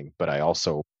happening, but I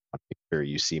also want to make sure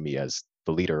you see me as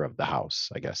the leader of the house,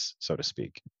 I guess, so to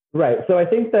speak. Right. So I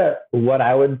think that what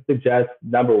I would suggest,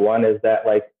 number one, is that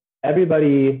like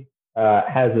everybody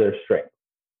has their strengths.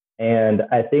 And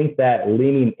I think that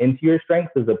leaning into your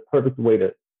strengths is a perfect way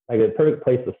to, like a perfect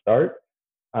place to start.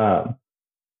 Um,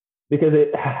 because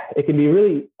it can be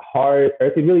really hard, or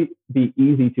it can really be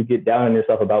easy to get down on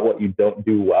yourself about what you don't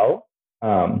do well.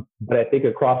 But I think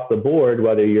across the board,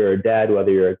 whether you're a dad,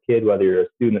 whether you're a kid, whether you're a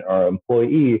student or an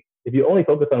employee, if you only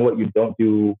focus on what you don't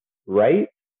do right,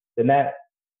 then that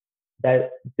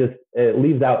just it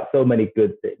leaves out so many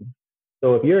good things.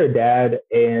 So if you're a dad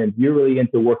and you're really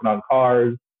into working on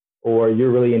cars, or you're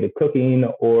really into cooking,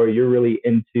 or you're really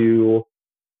into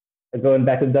going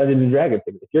back to Dungeons and Dragons,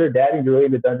 if you're a dad and you're really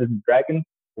into Dungeons and Dragons,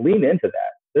 lean into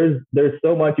that. There's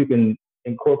so much you can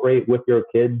incorporate with your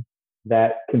kids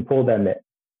that can pull them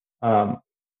in.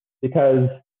 Because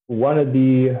one of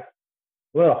the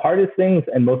one of the hardest things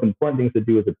and most important things to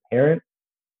do as a parent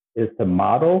is to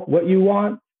model what you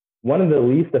want. One of the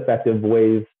least effective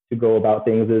ways to go about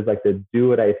things is like the do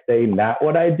what I say, not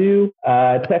what I do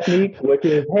technique, which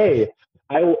is, hey,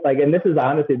 I like, and this is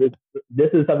honestly, this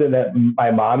is something that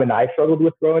my mom and I struggled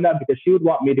with growing up because she would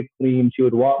want me to clean. She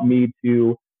would want me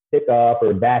to pick up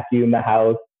or vacuum the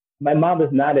house. My mom is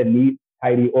not a neat,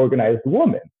 tidy, organized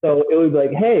woman. So it was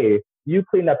like, hey, you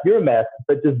clean up your mess,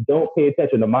 but just don't pay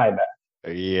attention to my mess.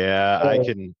 Yeah, I So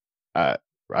can. Uh,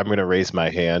 I'm going to raise my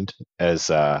hand as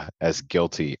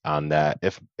guilty on that.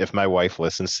 If my wife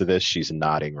listens to this, she's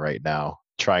nodding right now,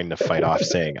 trying to fight off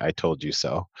saying "I told you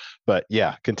so." But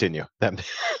yeah, continue. That.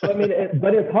 I mean,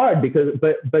 but it's hard because,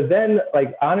 but then,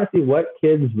 like, honestly, what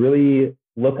kids really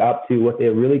look up to, what they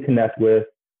really connect with,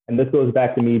 and this goes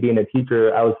back to me being a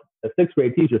teacher. I was a sixth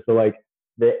grade teacher, so like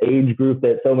the age group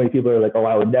that so many people are like, oh,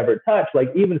 I would never touch. Like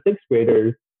even sixth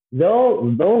graders, they'll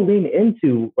lean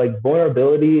into like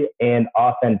vulnerability and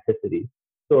authenticity.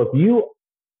 So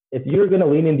if you're going to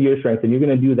lean into your strengths and you're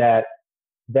going to do that,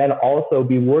 then also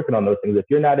be working on those things. If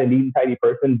you're not a neat and tidy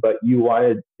person, but you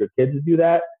wanted your kids to do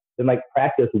that, then like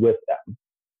practice with them.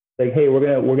 Like, hey, we're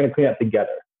gonna clean up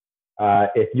together.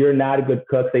 If you're not a good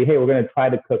cook, say, hey, we're gonna try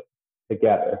to cook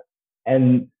together.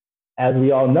 And as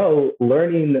we all know,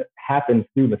 learning happens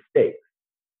through mistakes.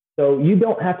 So you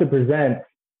don't have to present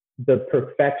the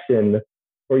perfection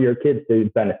for your kids to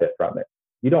benefit from it.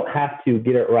 You don't have to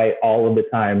get it right all of the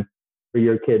time for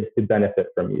your kids to benefit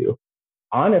from you.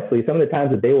 Honestly, some of the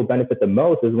times that they will benefit the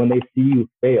most is when they see you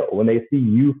fail, when they see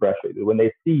you frustrated, when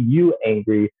they see you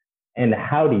angry, and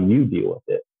how do you deal with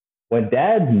it? When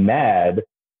dad's mad,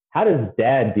 how does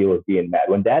dad deal with being mad?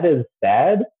 When dad is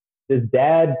sad, does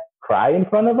dad cry in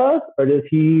front of us, or does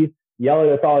he yell at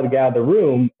us all to get out of the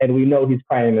room and we know he's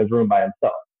crying in his room by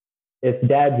himself? If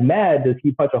dad's mad, does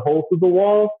he punch a hole through the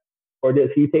wall, or does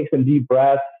he take some deep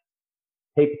breaths,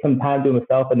 take some time to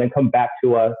himself, and then come back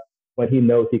to us when he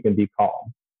knows he can be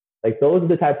calm? Like those are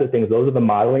the types of things, those are the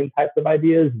modeling types of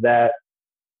ideas that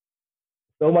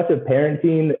so much of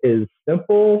parenting is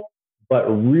simple, but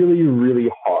really, really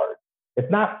hard. It's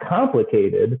not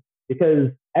complicated because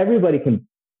everybody can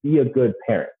be a good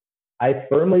parent. I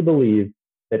firmly believe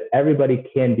that everybody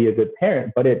can be a good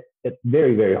parent, but it's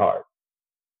very, very hard.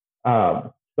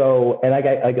 So, and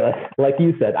like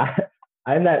you said,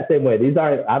 I'm that same way.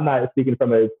 I'm not speaking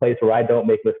from a place where I don't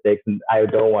make mistakes and I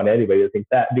don't want anybody to think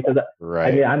that because I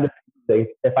Right. mean, I'm the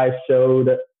if I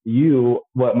showed you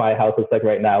what my house looks like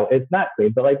right now, it's not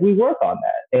clean, but like we work on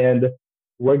that and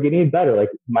we're getting better. Like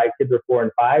my kids are 4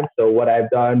 and 5. So what I've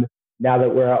done now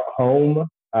that we're at home,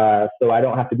 so I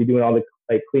don't have to be doing all the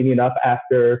like cleaning up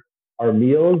after our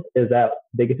meals is that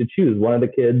they get to choose. One of the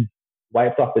kids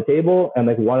wipes off the table and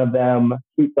like one of them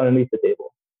sweeps underneath the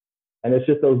table. And it's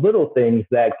just those little things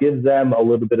that gives them a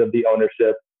little bit of the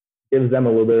ownership, gives them a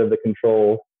little bit of the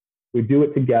control. We do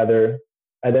it together.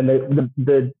 And then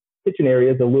the kitchen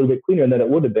area is a little bit cleaner than it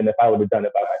would have been if I would have done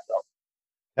it by myself.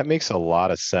 That makes a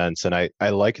lot of sense, and I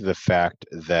like the fact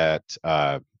that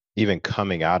even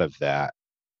coming out of that,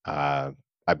 uh,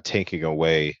 I'm taking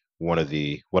away one of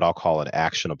the what I'll call an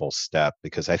actionable step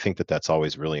because I think that that's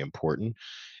always really important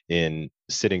in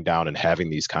sitting down and having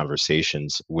these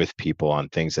conversations with people on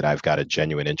things that I've got a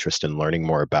genuine interest in learning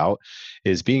more about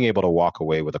is being able to walk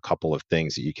away with a couple of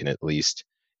things that you can at least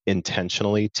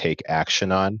intentionally take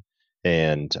action on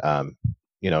and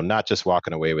not just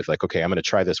walking away with like, okay, I'm going to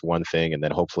try this one thing and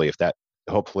then hopefully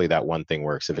that one thing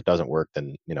works. If it doesn't work,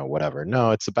 then whatever.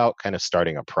 No, it's about kind of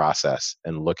starting a process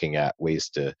and looking at ways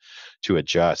to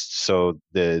adjust. So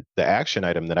the action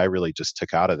item that I really just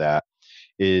took out of that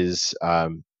is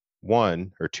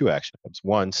one or two action items.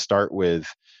 One, start with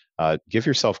give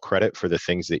yourself credit for the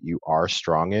things that you are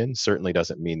strong in. Certainly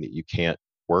doesn't mean that you can't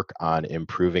work on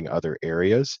improving other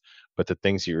areas, but the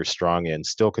things that you're strong in,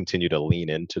 still continue to lean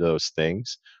into those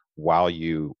things while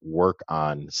you work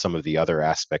on some of the other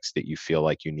aspects that you feel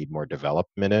like you need more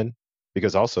development in.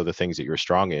 Because also the things that you're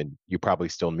strong in, you probably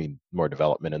still need more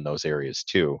development in those areas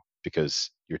too,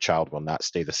 because your child will not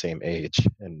stay the same age.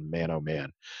 And man, oh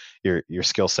man, your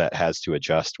skill set has to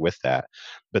adjust with that.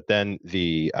 But then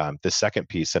the second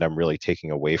piece that I'm really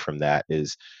taking away from that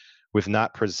is with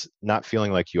not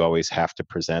feeling like you always have to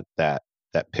present that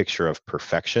picture of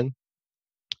perfection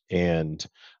and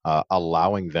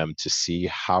allowing them to see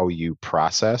how you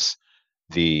process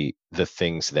the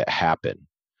things that happen.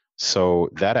 So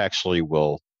that actually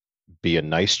will be a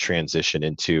nice transition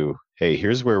into, hey,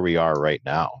 here's where we are right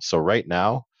now. So right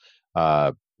now,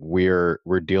 we're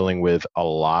dealing with a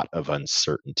lot of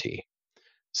uncertainty.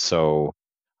 So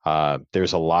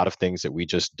There's a lot of things that we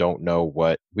just don't know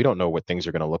we don't know what things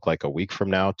are going to look like a week from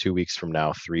now, 2 weeks from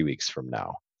now, 3 weeks from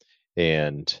now.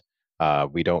 And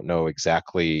we don't know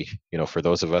exactly, for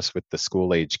those of us with the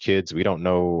school age kids, we don't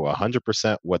know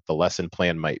 100% what the lesson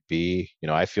plan might be.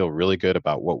 I feel really good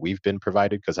about what we've been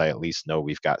provided because I at least know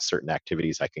we've got certain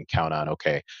activities I can count on.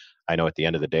 Okay, I know at the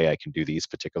end of the day I can do these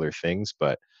particular things,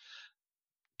 but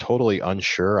totally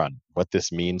unsure on what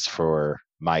this means for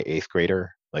my eighth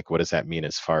grader. Like, what does that mean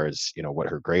as far as what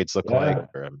her grades look like?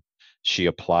 Yeah. She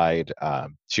applied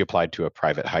to a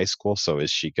private high school, so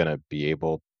is she going to be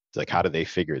able? Like, how do they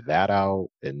figure that out?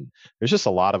 And there's just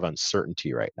a lot of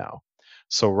uncertainty right now.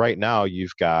 So right now,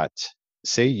 you've got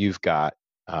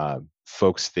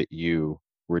folks that you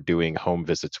were doing home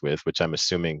visits with, which I'm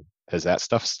assuming has that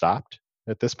stuff stopped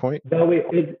at this point? No,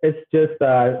 it's just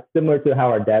similar to how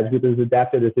our dad's group is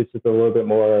adapted. It's just a little bit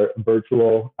more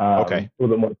virtual, Okay, a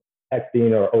little bit more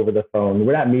texting or over the phone.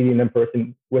 We're not meeting in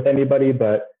person with anybody,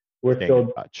 but we're staying in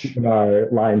still touch. keeping our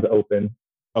lines open.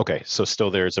 Okay, so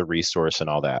still there's a resource and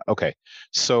all that. Okay,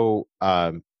 so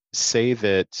say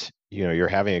that you're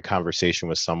having a conversation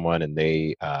with someone and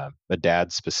a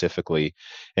dad specifically,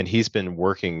 and he's been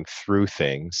working through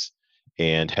things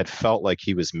and had felt like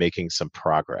he was making some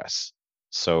progress.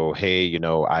 So hey,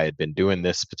 I had been doing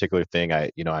this particular thing.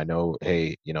 I know,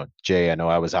 hey, Jay, I know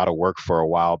I was out of work for a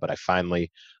while, but I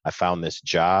found this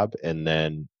job, and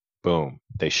then boom,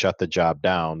 they shut the job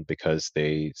down because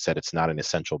they said it's not an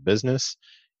essential business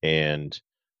and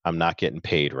I'm not getting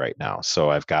paid right now.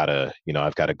 So I've got to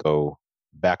go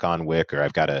back on WIC, or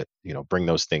I've got to, bring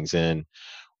those things in.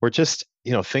 We're just,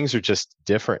 things are just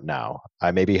different now.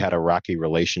 I maybe had a rocky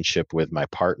relationship with my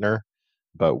partner,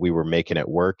 but we were making it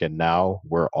work. And now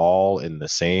we're all in the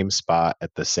same spot at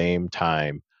the same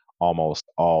time, almost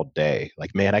all day.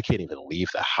 Like, man, I can't even leave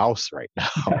the house right now.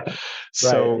 Right.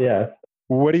 So Yeah.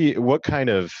 what kind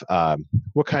of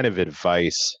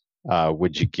advice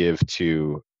would you give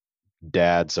to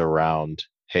dads around,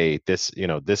 hey, this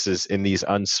is in these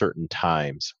uncertain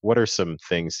times, what are some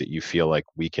things that you feel like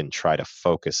we can try to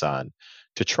focus on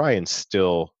to try and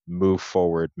still move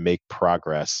forward, make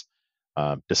progress,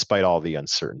 despite all the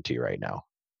uncertainty right now?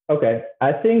 Okay.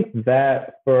 I think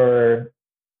that for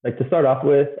like to start off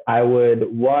with, I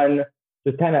would one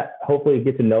just kind of hopefully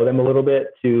get to know them a little bit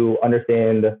to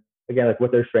understand again like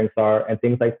what their strengths are and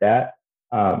things like that.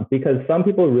 Because some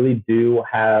people really do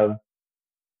have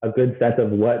a good sense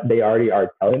of what they already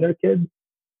are telling their kids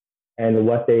and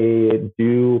what they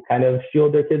do kind of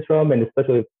shield their kids from. And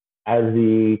especially as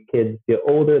the kids get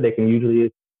older, they can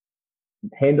usually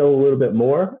handle a little bit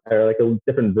more or like a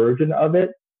different version of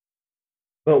it.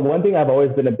 But one thing I've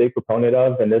always been a big proponent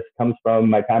of, and this comes from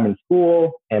my time in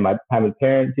school and my time in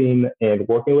parenting and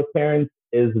working with parents,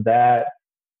 is that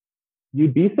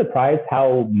you'd be surprised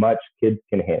how much kids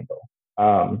can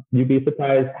handle. You'd be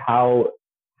surprised how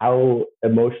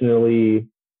emotionally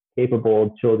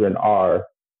capable children are.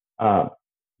 Um,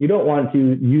 you don't want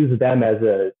to use them as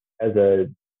a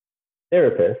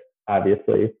therapist,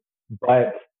 obviously,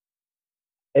 but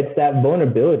it's that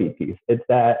vulnerability piece. It's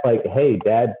that like, hey,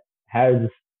 dad has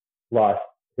lost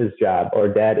his job or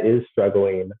dad is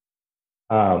struggling.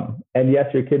 And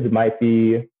yes, your kids might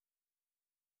be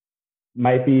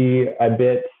a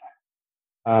bit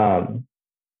um,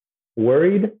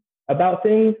 worried about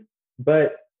things,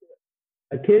 but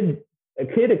a kid a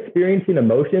kid experiencing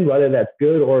emotion, whether that's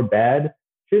good or bad,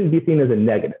 shouldn't be seen as a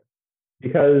negative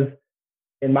because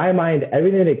in my mind,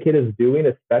 everything a kid is doing,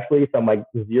 especially from like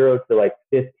 0 to like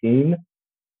 15,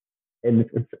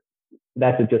 and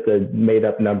that's just a made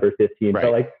up number 15, but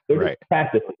Right. like they're just Right.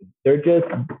 practicing. They're just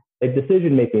like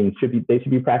decision making they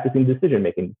should be practicing decision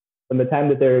making from the time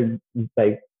that they're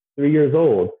like 3 years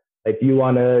old. Like, do you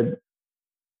want to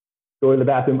go to the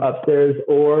bathroom upstairs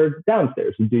or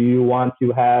downstairs? Do you want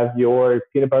to have your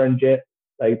peanut butter and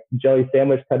like jelly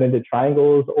sandwich cut into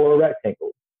triangles or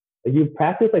rectangles? Like, you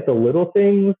practice like the little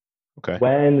things Okay.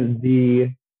 when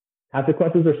the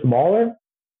consequences are smaller,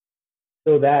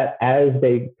 so that as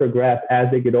they progress, as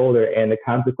they get older and the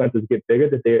consequences get bigger,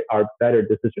 that they are better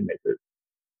decision makers.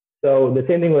 So the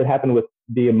same thing would happen with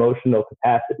the emotional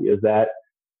capacity is that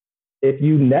if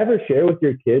you never share with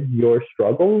your kids your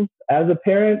struggles as a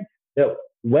parent, that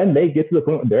when they get to the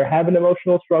point where they're having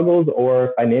emotional struggles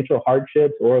or financial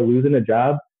hardships or losing a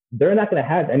job, they're not going to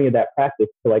have any of that practice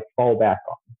to like fall back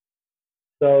on.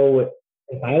 So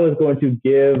if I was going to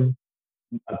give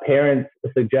a parent a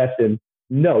suggestion,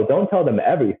 no, don't tell them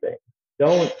everything.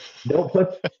 Don't don't put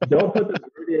don't put the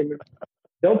burden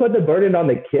don't put the burden on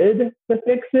the kid to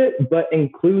fix it, but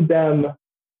include them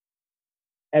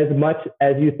as much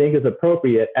as you think is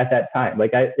appropriate at that time.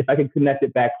 Like if I could connect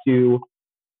it back to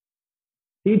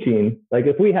teaching, like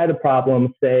if we had a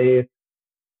problem, say,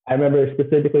 I remember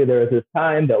specifically there was this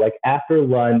time that like after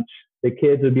lunch, the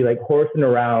kids would be like horsing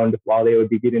around while they would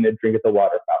be getting a drink at the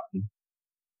water fountain.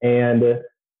 And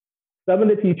some of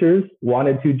the teachers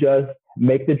wanted to just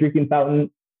make the drinking fountain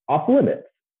off limits.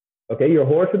 Okay, you're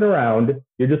horsing around,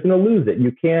 you're just going to lose it.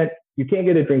 You can't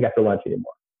get a drink after lunch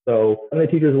anymore. So some of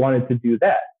the teachers wanted to do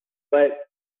that. But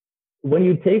when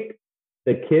you take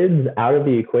the kids out of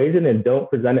the equation and don't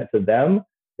present it to them,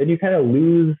 then you kind of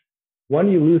lose,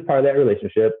 you lose part of that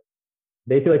relationship.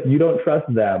 They feel like you don't trust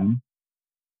them.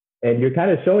 And you're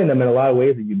kind of showing them in a lot of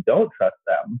ways that you don't trust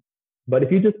them. But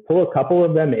if you just pull a couple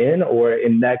of them in, or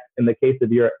in the case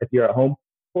of if you're at home,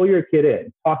 pull your kid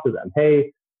in, talk to them.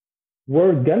 Hey,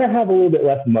 we're going to have a little bit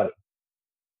less money.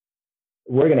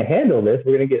 We're going to handle this.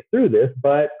 We're going to get through this,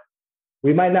 but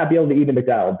we might not be able to eat at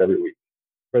McDonald's every week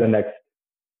for the next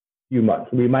few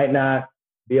months. We might not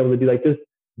be able to do just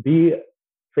be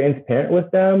transparent with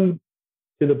them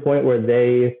to the point where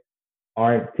they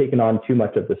aren't taking on too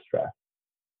much of the stress.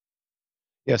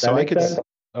 Yeah, so I could,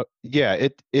 yeah,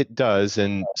 it does.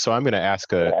 And so I'm going to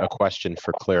ask a question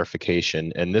for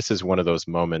clarification. And this is one of those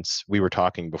moments we were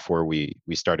talking before we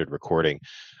started recording.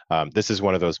 This is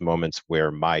one of those moments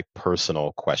where my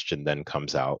personal question then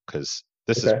comes out, because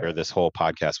this is where this whole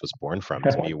podcast was born from,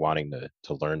 is me wanting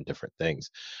to learn different things.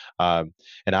 And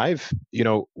I've,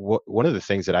 one of the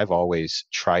things that I've always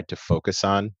tried to focus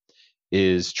on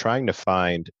is trying to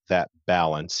find that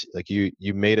balance. Like you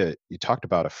talked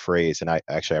about a phrase, and I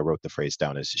wrote the phrase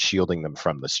down, is shielding them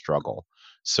from the struggle.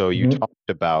 So you talked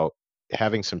about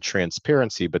having some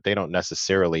transparency, but they don't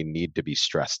necessarily need to be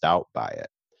stressed out by it.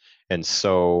 And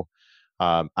so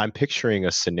I'm picturing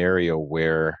a scenario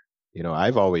where,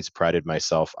 I've always prided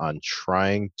myself on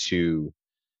trying to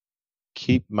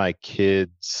keep my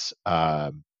kids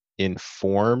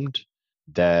informed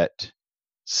that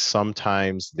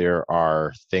sometimes there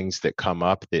are things that come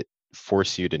up that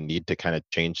force you to need to kind of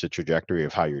change the trajectory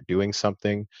of how you're doing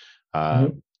something.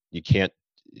 You can't,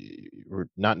 we're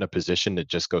not in a position to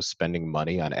just go spending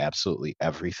money on absolutely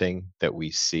everything that we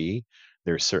see.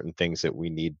 There's certain things that we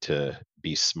need to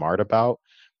be smart about.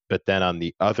 But then on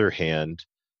the other hand,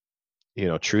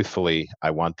 truthfully,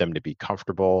 I want them to be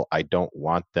comfortable. I don't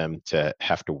want them to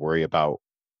have to worry about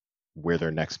where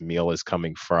their next meal is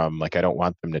coming from. Like, I don't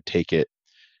want them to take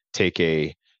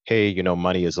a, hey,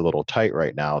 money is a little tight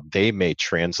right now. They may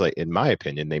translate, in my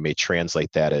opinion,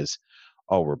 that as,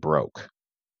 oh, we're broke,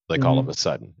 like all of a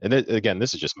sudden. And again,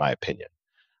 this is just my opinion.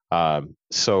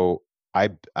 So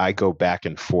I go back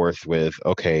and forth with,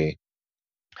 okay,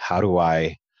 how do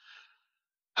I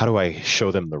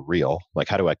show them the real? Like,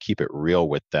 how do I keep it real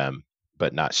with them,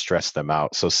 but not stress them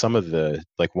out? So some of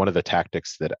one of the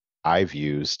tactics that I've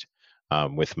used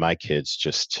with my kids,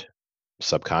 just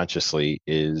subconsciously,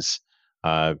 is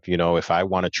if I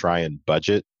want to try and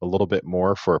budget a little bit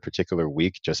more for a particular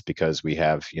week, just because we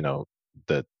have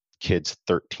the kids'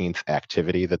 13th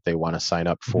activity that they want to sign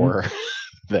up for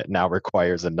that now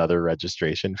requires another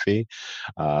registration fee.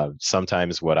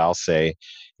 Sometimes what I'll say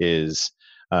is,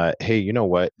 hey, you know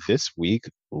what, this week,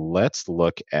 let's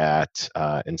look at,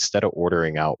 instead of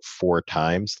ordering out 4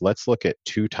 times, let's look at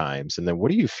 2 times. And then what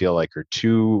do you feel like are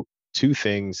two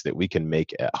things that we can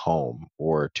make at home,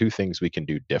 or 2 things we can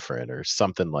do different, or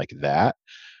something like that?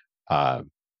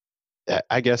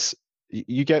 I guess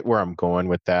you get where I'm going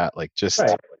with that. Like, just,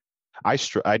 right.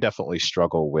 I definitely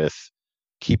struggle with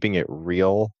keeping it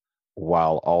real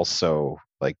while also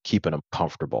like keeping them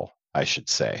comfortable, I should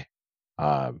say.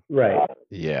 Right.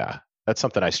 Yeah, that's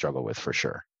something I struggle with for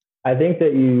sure. I think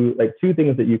that 2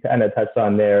 things that you kind of touched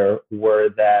on there were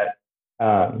that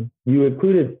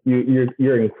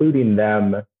you're including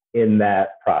them in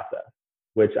that process,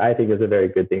 which I think is a very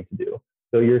good thing to do.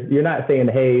 So you're not saying,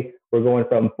 hey, we're going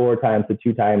from 4 times to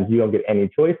 2 times, you don't get any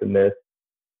choice in this.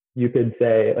 You could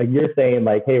say, like, you're saying,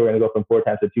 like, hey, we're going to go from 4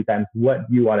 times to 2 times. What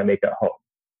do you want to make at home?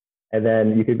 And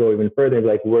then you could go even further,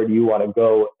 like, where do you want to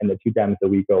go in the 2 times that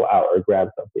we go out or grab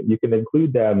something? You can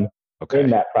include them in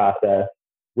that process,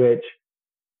 which,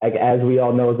 like, as we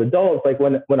all know as adults, like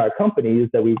when our companies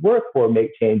that we work for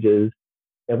make changes,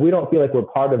 if we don't feel like we're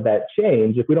part of that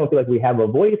change, if we don't feel like we have a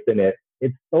voice in it,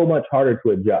 it's so much harder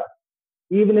to adjust.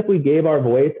 Even if we gave our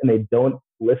voice and they don't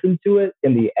listen to it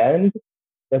in the end,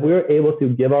 if we were able to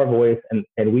give our voice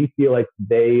and we feel like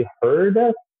they heard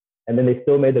us and then they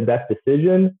still made the best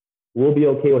decision, we'll be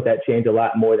okay with that change a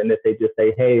lot more than if they just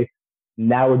say, hey,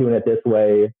 now we're doing it this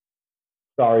way.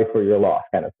 Sorry for your loss,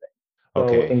 kind of thing.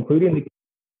 So including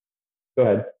go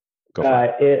ahead. Go for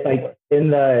it. It like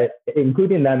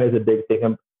including them is a big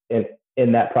thing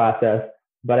in that process.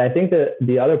 But I think that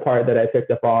the other part that I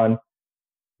picked up on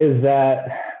is that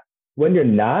when you're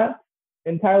not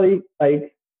entirely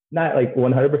not like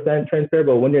 100% transparent,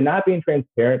 but when you're not being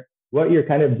transparent, what you're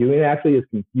kind of doing actually is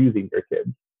confusing your kids.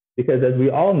 Because as we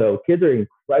all know, kids are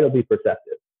incredibly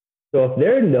perceptive. So if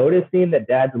they're noticing that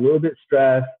dad's a little bit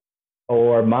stressed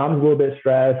or mom's a little bit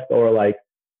stressed or like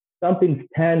something's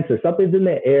tense or something's in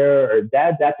the air or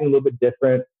dad's acting a little bit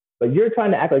different, but you're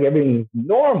trying to act like everything's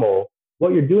normal,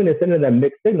 what you're doing is sending them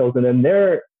mixed signals, and then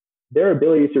their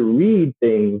ability to read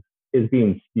things is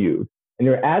being skewed. And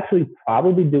you're actually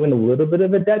probably doing a little bit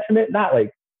of a detriment, not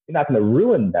like you're not going to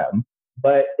ruin them,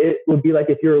 but it would be like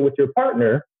if you're with your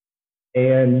partner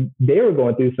and they were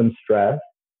going through some stress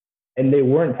and they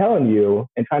weren't telling you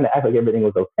and trying to act like everything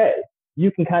was okay. You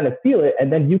can kind of feel it,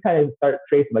 and then you kind of start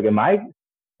tracing, like,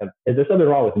 is there something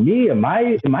wrong with me? Am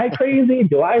I crazy?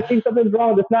 Do I think something's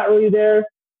wrong that's not really there?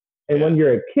 And when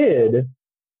you're a kid,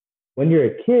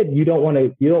 you don't want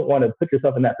to put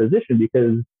yourself in that position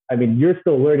because, I mean, you're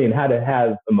still learning how to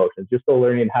have emotions. You're still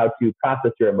learning how to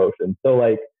process your emotions. So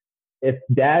like if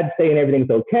dad's saying everything's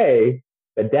okay,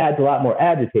 but dad's a lot more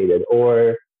agitated,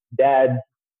 or dad's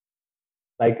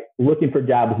like looking for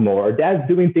jobs more, or dad's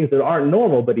doing things that aren't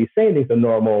normal, but he's saying things are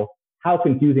normal, how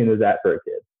confusing is that for a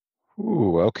kid?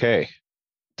 Ooh, okay.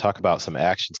 Talk about some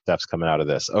action steps coming out of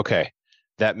this. Okay.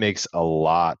 That makes a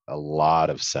lot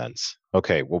of sense.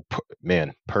 Okay. Well,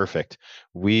 man, perfect.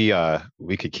 We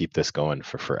could keep this going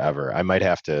for forever. We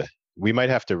might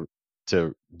have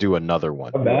to do another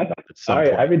one at some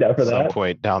point, I'd be down for some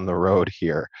point down the road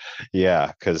here.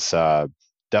 Yeah. Cause,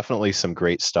 definitely some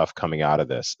great stuff coming out of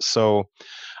this. So,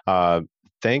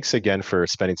 thanks again for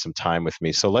spending some time with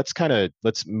me. So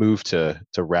let's move to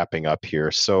wrapping up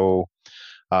here. So,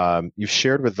 you've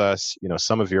shared with us,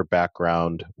 some of your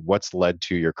background, what's led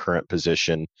to your current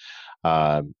position,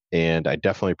 and I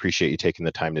definitely appreciate you taking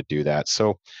the time to do that.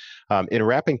 So, in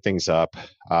wrapping things up,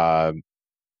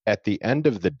 at the end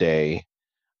of the day,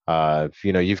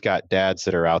 you've got dads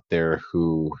that are out there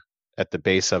who, at the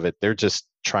base of it, they're just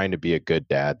trying to be a good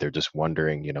dad. They're just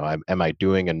wondering, am I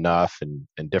doing enough, and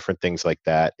different things like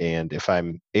that. And if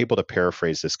I'm able to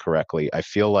paraphrase this correctly, I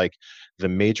feel like the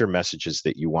major messages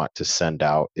that you want to send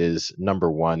out is,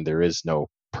 number one, there is no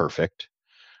perfect.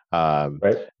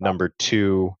 Right. Number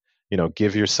two,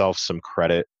 give yourself some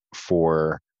credit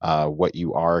for what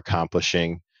you are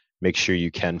accomplishing. Make sure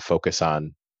you can focus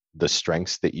on the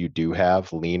strengths that you do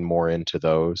have, lean more into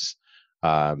those.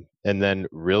 And then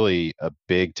really a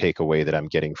big takeaway that I'm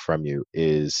getting from you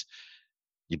is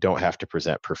you don't have to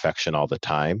present perfection all the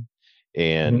time.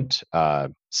 And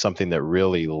something that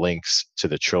really links to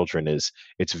the children is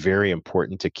it's very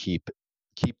important to keep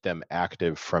them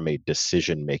active from a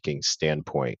decision-making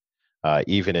standpoint.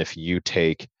 Even if you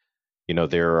take,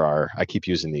 I keep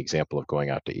using the example of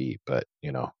going out to eat, but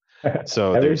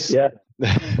so there's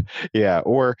yeah,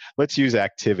 or let's use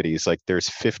activities. Like there's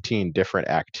 15 different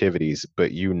activities,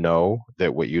 but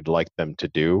that what you'd like them to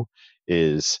do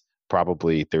is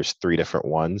probably there's 3 different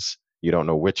ones. You don't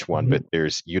know which one, but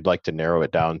you'd like to narrow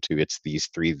it down to it's these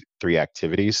three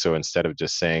activities. So instead of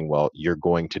just saying, well, you're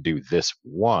going to do this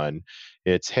one,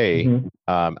 it's, hey,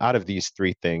 out of these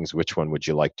 3 things, which one would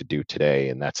you like to do today?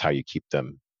 And that's how you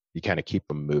kind of keep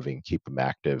them moving, keep them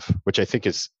active, which I think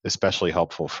is especially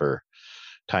helpful for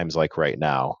times like right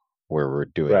now where we're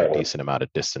doing a decent amount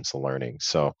of distance learning.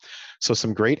 So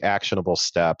some great actionable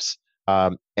steps.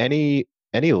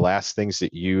 Any last things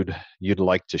that you'd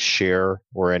like to share,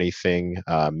 or anything,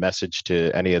 message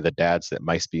to any of the dads that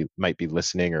might be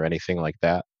listening, or anything like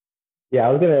that? Yeah,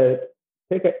 I was gonna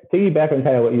piggyback on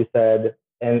kind of what you said,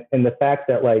 and the fact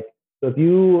that, like, so if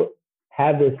you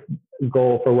have this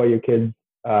goal for what your kids,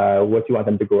 what you want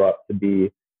them to grow up to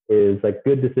be, is like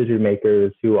good decision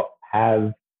makers who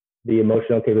have the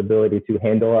emotional capability to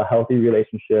handle a healthy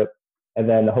relationship, and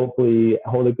then hopefully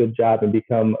hold a good job and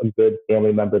become a good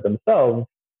family member themselves.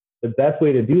 The best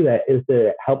way to do that is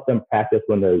to help them practice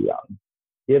when they're young.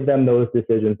 Give them those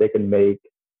decisions they can make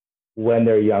when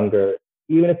they're younger,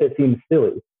 even if it seems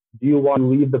silly. Do you want to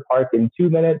leave the park in 2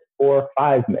 minutes or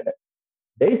 5 minutes?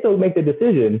 They still make the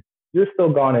decision. You're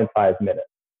still gone in 5 minutes.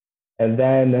 And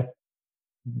then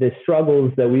the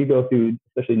struggles that we go through,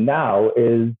 especially now,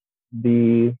 is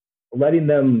the letting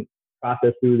them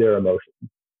process through their emotions.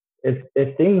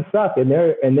 If things suck and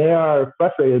they are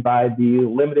frustrated by the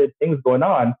limited things going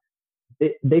on,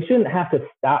 they shouldn't have to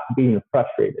stop being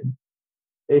frustrated.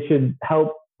 They should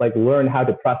help learn how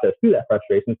to process through that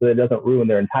frustration so that it doesn't ruin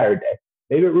their entire day.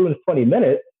 Maybe it ruins 20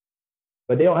 minutes,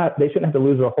 but they shouldn't have to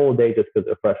lose their whole day just because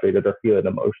they're frustrated or feeling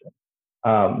emotion.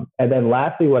 And then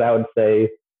lastly, what I would say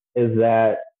is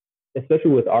that,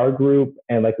 especially with our group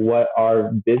and like what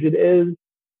our vision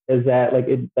is that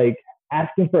like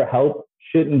asking for help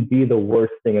shouldn't be the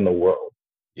worst thing in the world.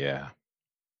 Yeah.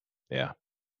 Yeah.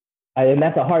 And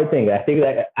that's a hard thing. I think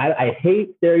that I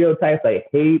hate stereotypes. I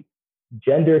hate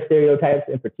gender stereotypes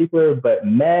in particular, but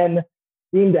men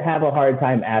seem to have a hard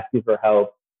time asking for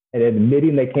help and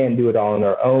admitting they can't do it all on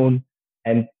their own.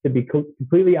 And to be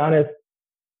completely honest,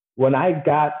 when I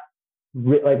got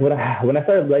like when I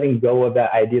started letting go of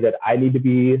that idea that I need to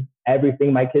be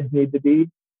everything my kids need to be,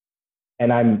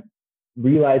 and I'm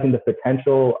realizing the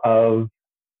potential of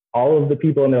all of the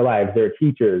people in their lives, their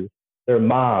teachers, their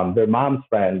mom's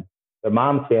friends, their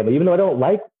mom's family, even though I don't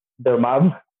like their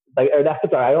mom, like, or that's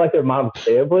sorry, I don't like their mom's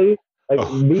family. Like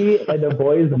Oh. me and the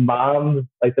boys' moms,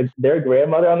 like their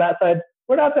grandmother on that side,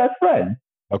 we're not best friends.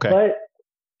 Okay. But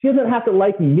she doesn't have to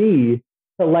like me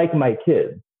to like my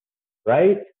kids,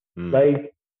 right?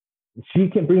 Like she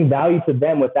can bring value to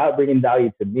them without bringing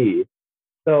value to me.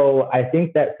 So I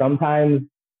think that sometimes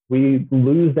we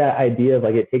lose that idea of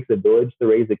like it takes a village to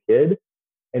raise a kid.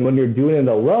 And when you're doing it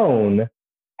alone,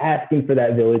 asking for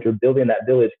that village or building that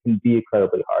village can be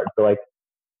incredibly hard. So like,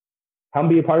 come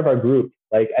be a part of our group.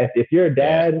 Like if you're a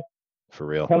dad, for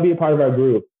real, come be a part of our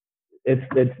group. It's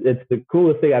the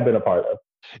coolest thing I've been a part of.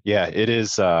 Yeah, it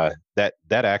is. That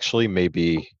actually may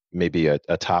be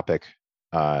a topic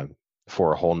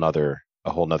for a whole nother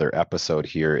episode.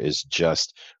 Here is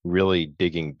just really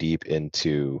digging deep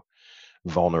into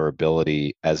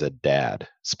vulnerability as a dad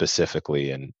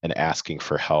specifically, and asking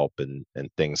for help and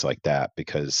things like that,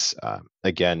 because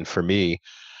again, for me,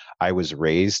 I was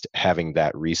raised having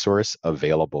that resource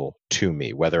available to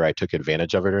me, whether I took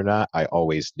advantage of it or not. I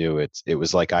always knew it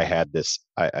was like I had this,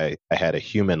 I had a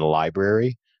human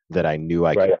library that I knew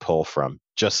I could pull from.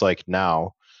 Just like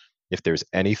now, if there's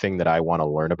anything that I want to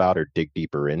learn about or dig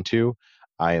deeper into,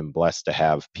 I am blessed to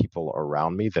have people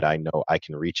around me that I know I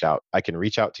can reach out. I can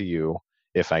reach out to you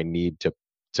if I need to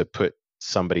put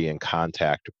somebody in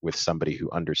contact with somebody who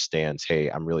understands, hey,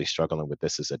 I'm really struggling with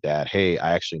this as a dad. Hey,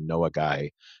 I actually know a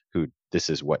guy who this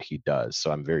is what he does.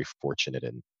 So I'm very fortunate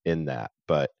in that.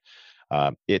 But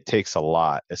it takes a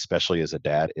lot, especially as a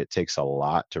dad. It takes a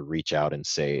lot to reach out and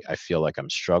say, I feel like I'm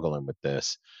struggling with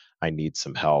this. I need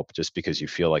some help, just because you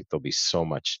feel like there'll be so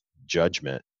much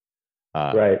judgment.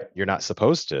 You're not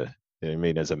supposed to. I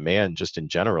mean, as a man, just in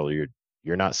general,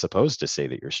 you're not supposed to say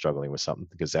that you're struggling with something,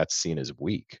 because that's seen as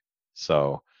weak.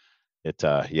 So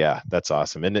yeah, that's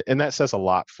awesome. And that says a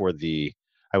lot for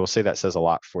I will say that says a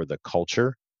lot for the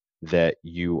culture that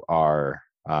you are,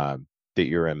 that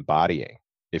you're embodying,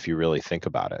 if you really think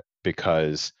about it.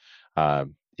 Because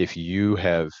if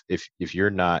you're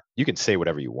not, you can say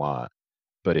whatever you want,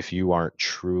 but if you aren't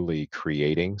truly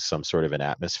creating some sort of an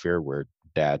atmosphere where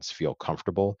dads feel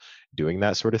comfortable doing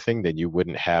that sort of thing, then you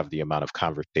wouldn't have the amount of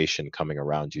conversation coming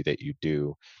around you that you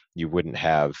do. You wouldn't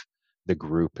have the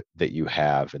group that you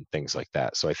have and things like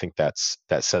that. So I think that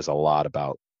says a lot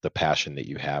about the passion that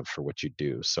you have for what you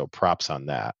do. So props on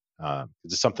that.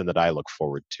 It's something that I look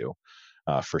forward to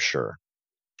for sure.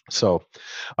 So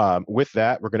with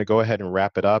that, we're going to go ahead and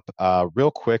wrap it up. Real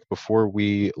quick before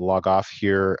we log off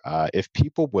here, if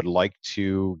people would like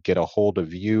to get a hold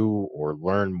of you or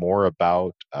learn more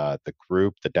about the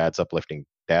group, the Dad's Uplifting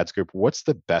Dads group, what's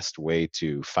the best way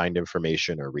to find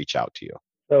information or reach out to you?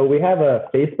 So we have a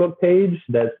Facebook page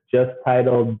that's just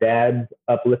titled Dad's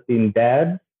Uplifting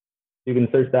Dads. You can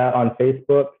search that on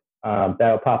Facebook.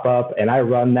 That'll pop up, and I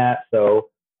run that. So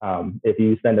if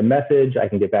you send a message, I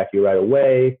can get back to you right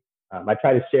away. I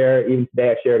try to share, even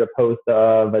today I shared a post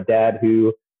of a dad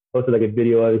who posted like a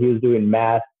video of he was doing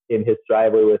math in his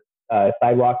driveway with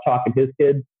sidewalk chalk and his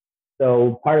kids.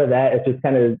 So part of that is just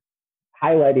kind of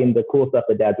highlighting the cool stuff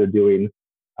that dads are doing.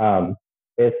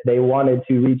 If they wanted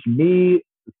to reach me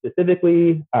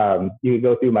specifically, you could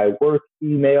go through my work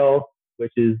email,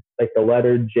 which is like the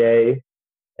letter J,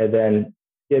 and then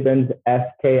Skibbens,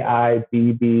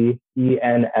 SKIBBENS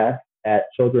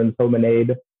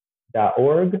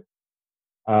 @childrenshomeinaid.org.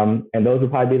 And those would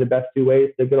probably be the best two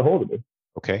ways to get a hold of me.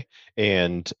 Okay.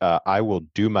 And I will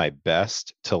do my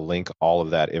best to link all of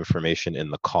that information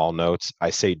in the call notes. I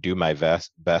say do my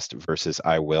best versus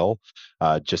I will,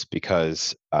 just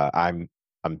because I'm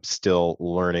still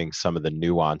learning some of the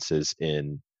nuances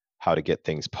in how to get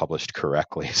things published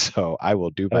correctly. So I will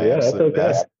do my absolute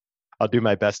best. I'll do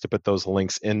my best to put those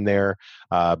links in there.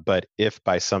 But if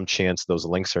by some chance those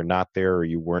links are not there, or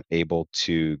you weren't able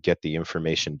to get the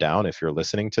information down, if you're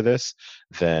listening to this,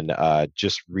 then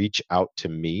just reach out to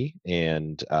me,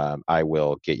 and I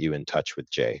will get you in touch with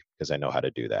Jay, because I know how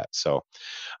to do that. So,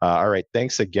 all right.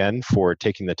 Thanks again for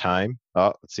taking the time.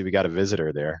 Oh, let's see. We got a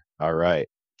visitor there. All right.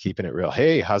 Keeping it real.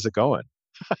 Hey, how's it going?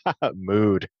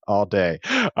 Mood all day.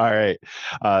 All right.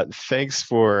 Thanks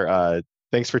for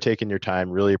taking your time.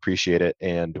 Really appreciate it.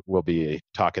 And we'll be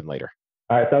talking later.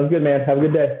 All right. Sounds good, man. Have a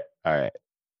good day. All right.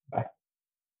 Bye.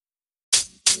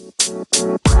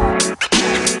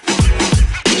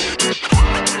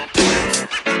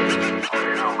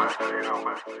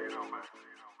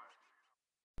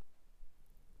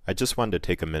 I just wanted to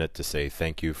take a minute to say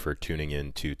thank you for tuning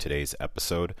in to today's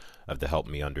episode of the Help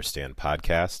Me Understand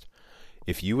podcast.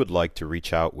 If you would like to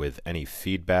reach out with any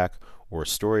feedback or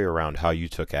story around how you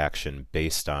took action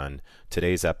based on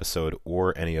today's episode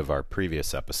or any of our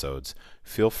previous episodes,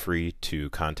 feel free to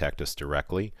contact us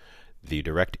directly. The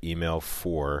direct email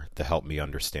for the Help Me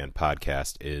Understand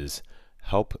podcast is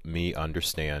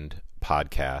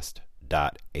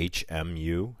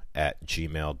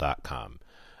helpmeunderstand.hmu@gmail.com.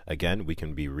 Again, we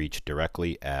can be reached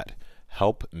directly at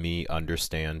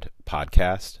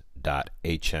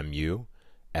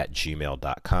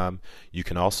helpmeunderstandpodcast.hmu@gmail.com. You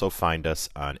can also find us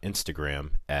on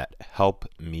Instagram at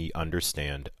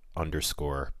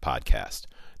helpmeunderstand_podcast.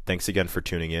 Thanks again for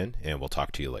tuning in, and we'll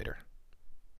talk to you later.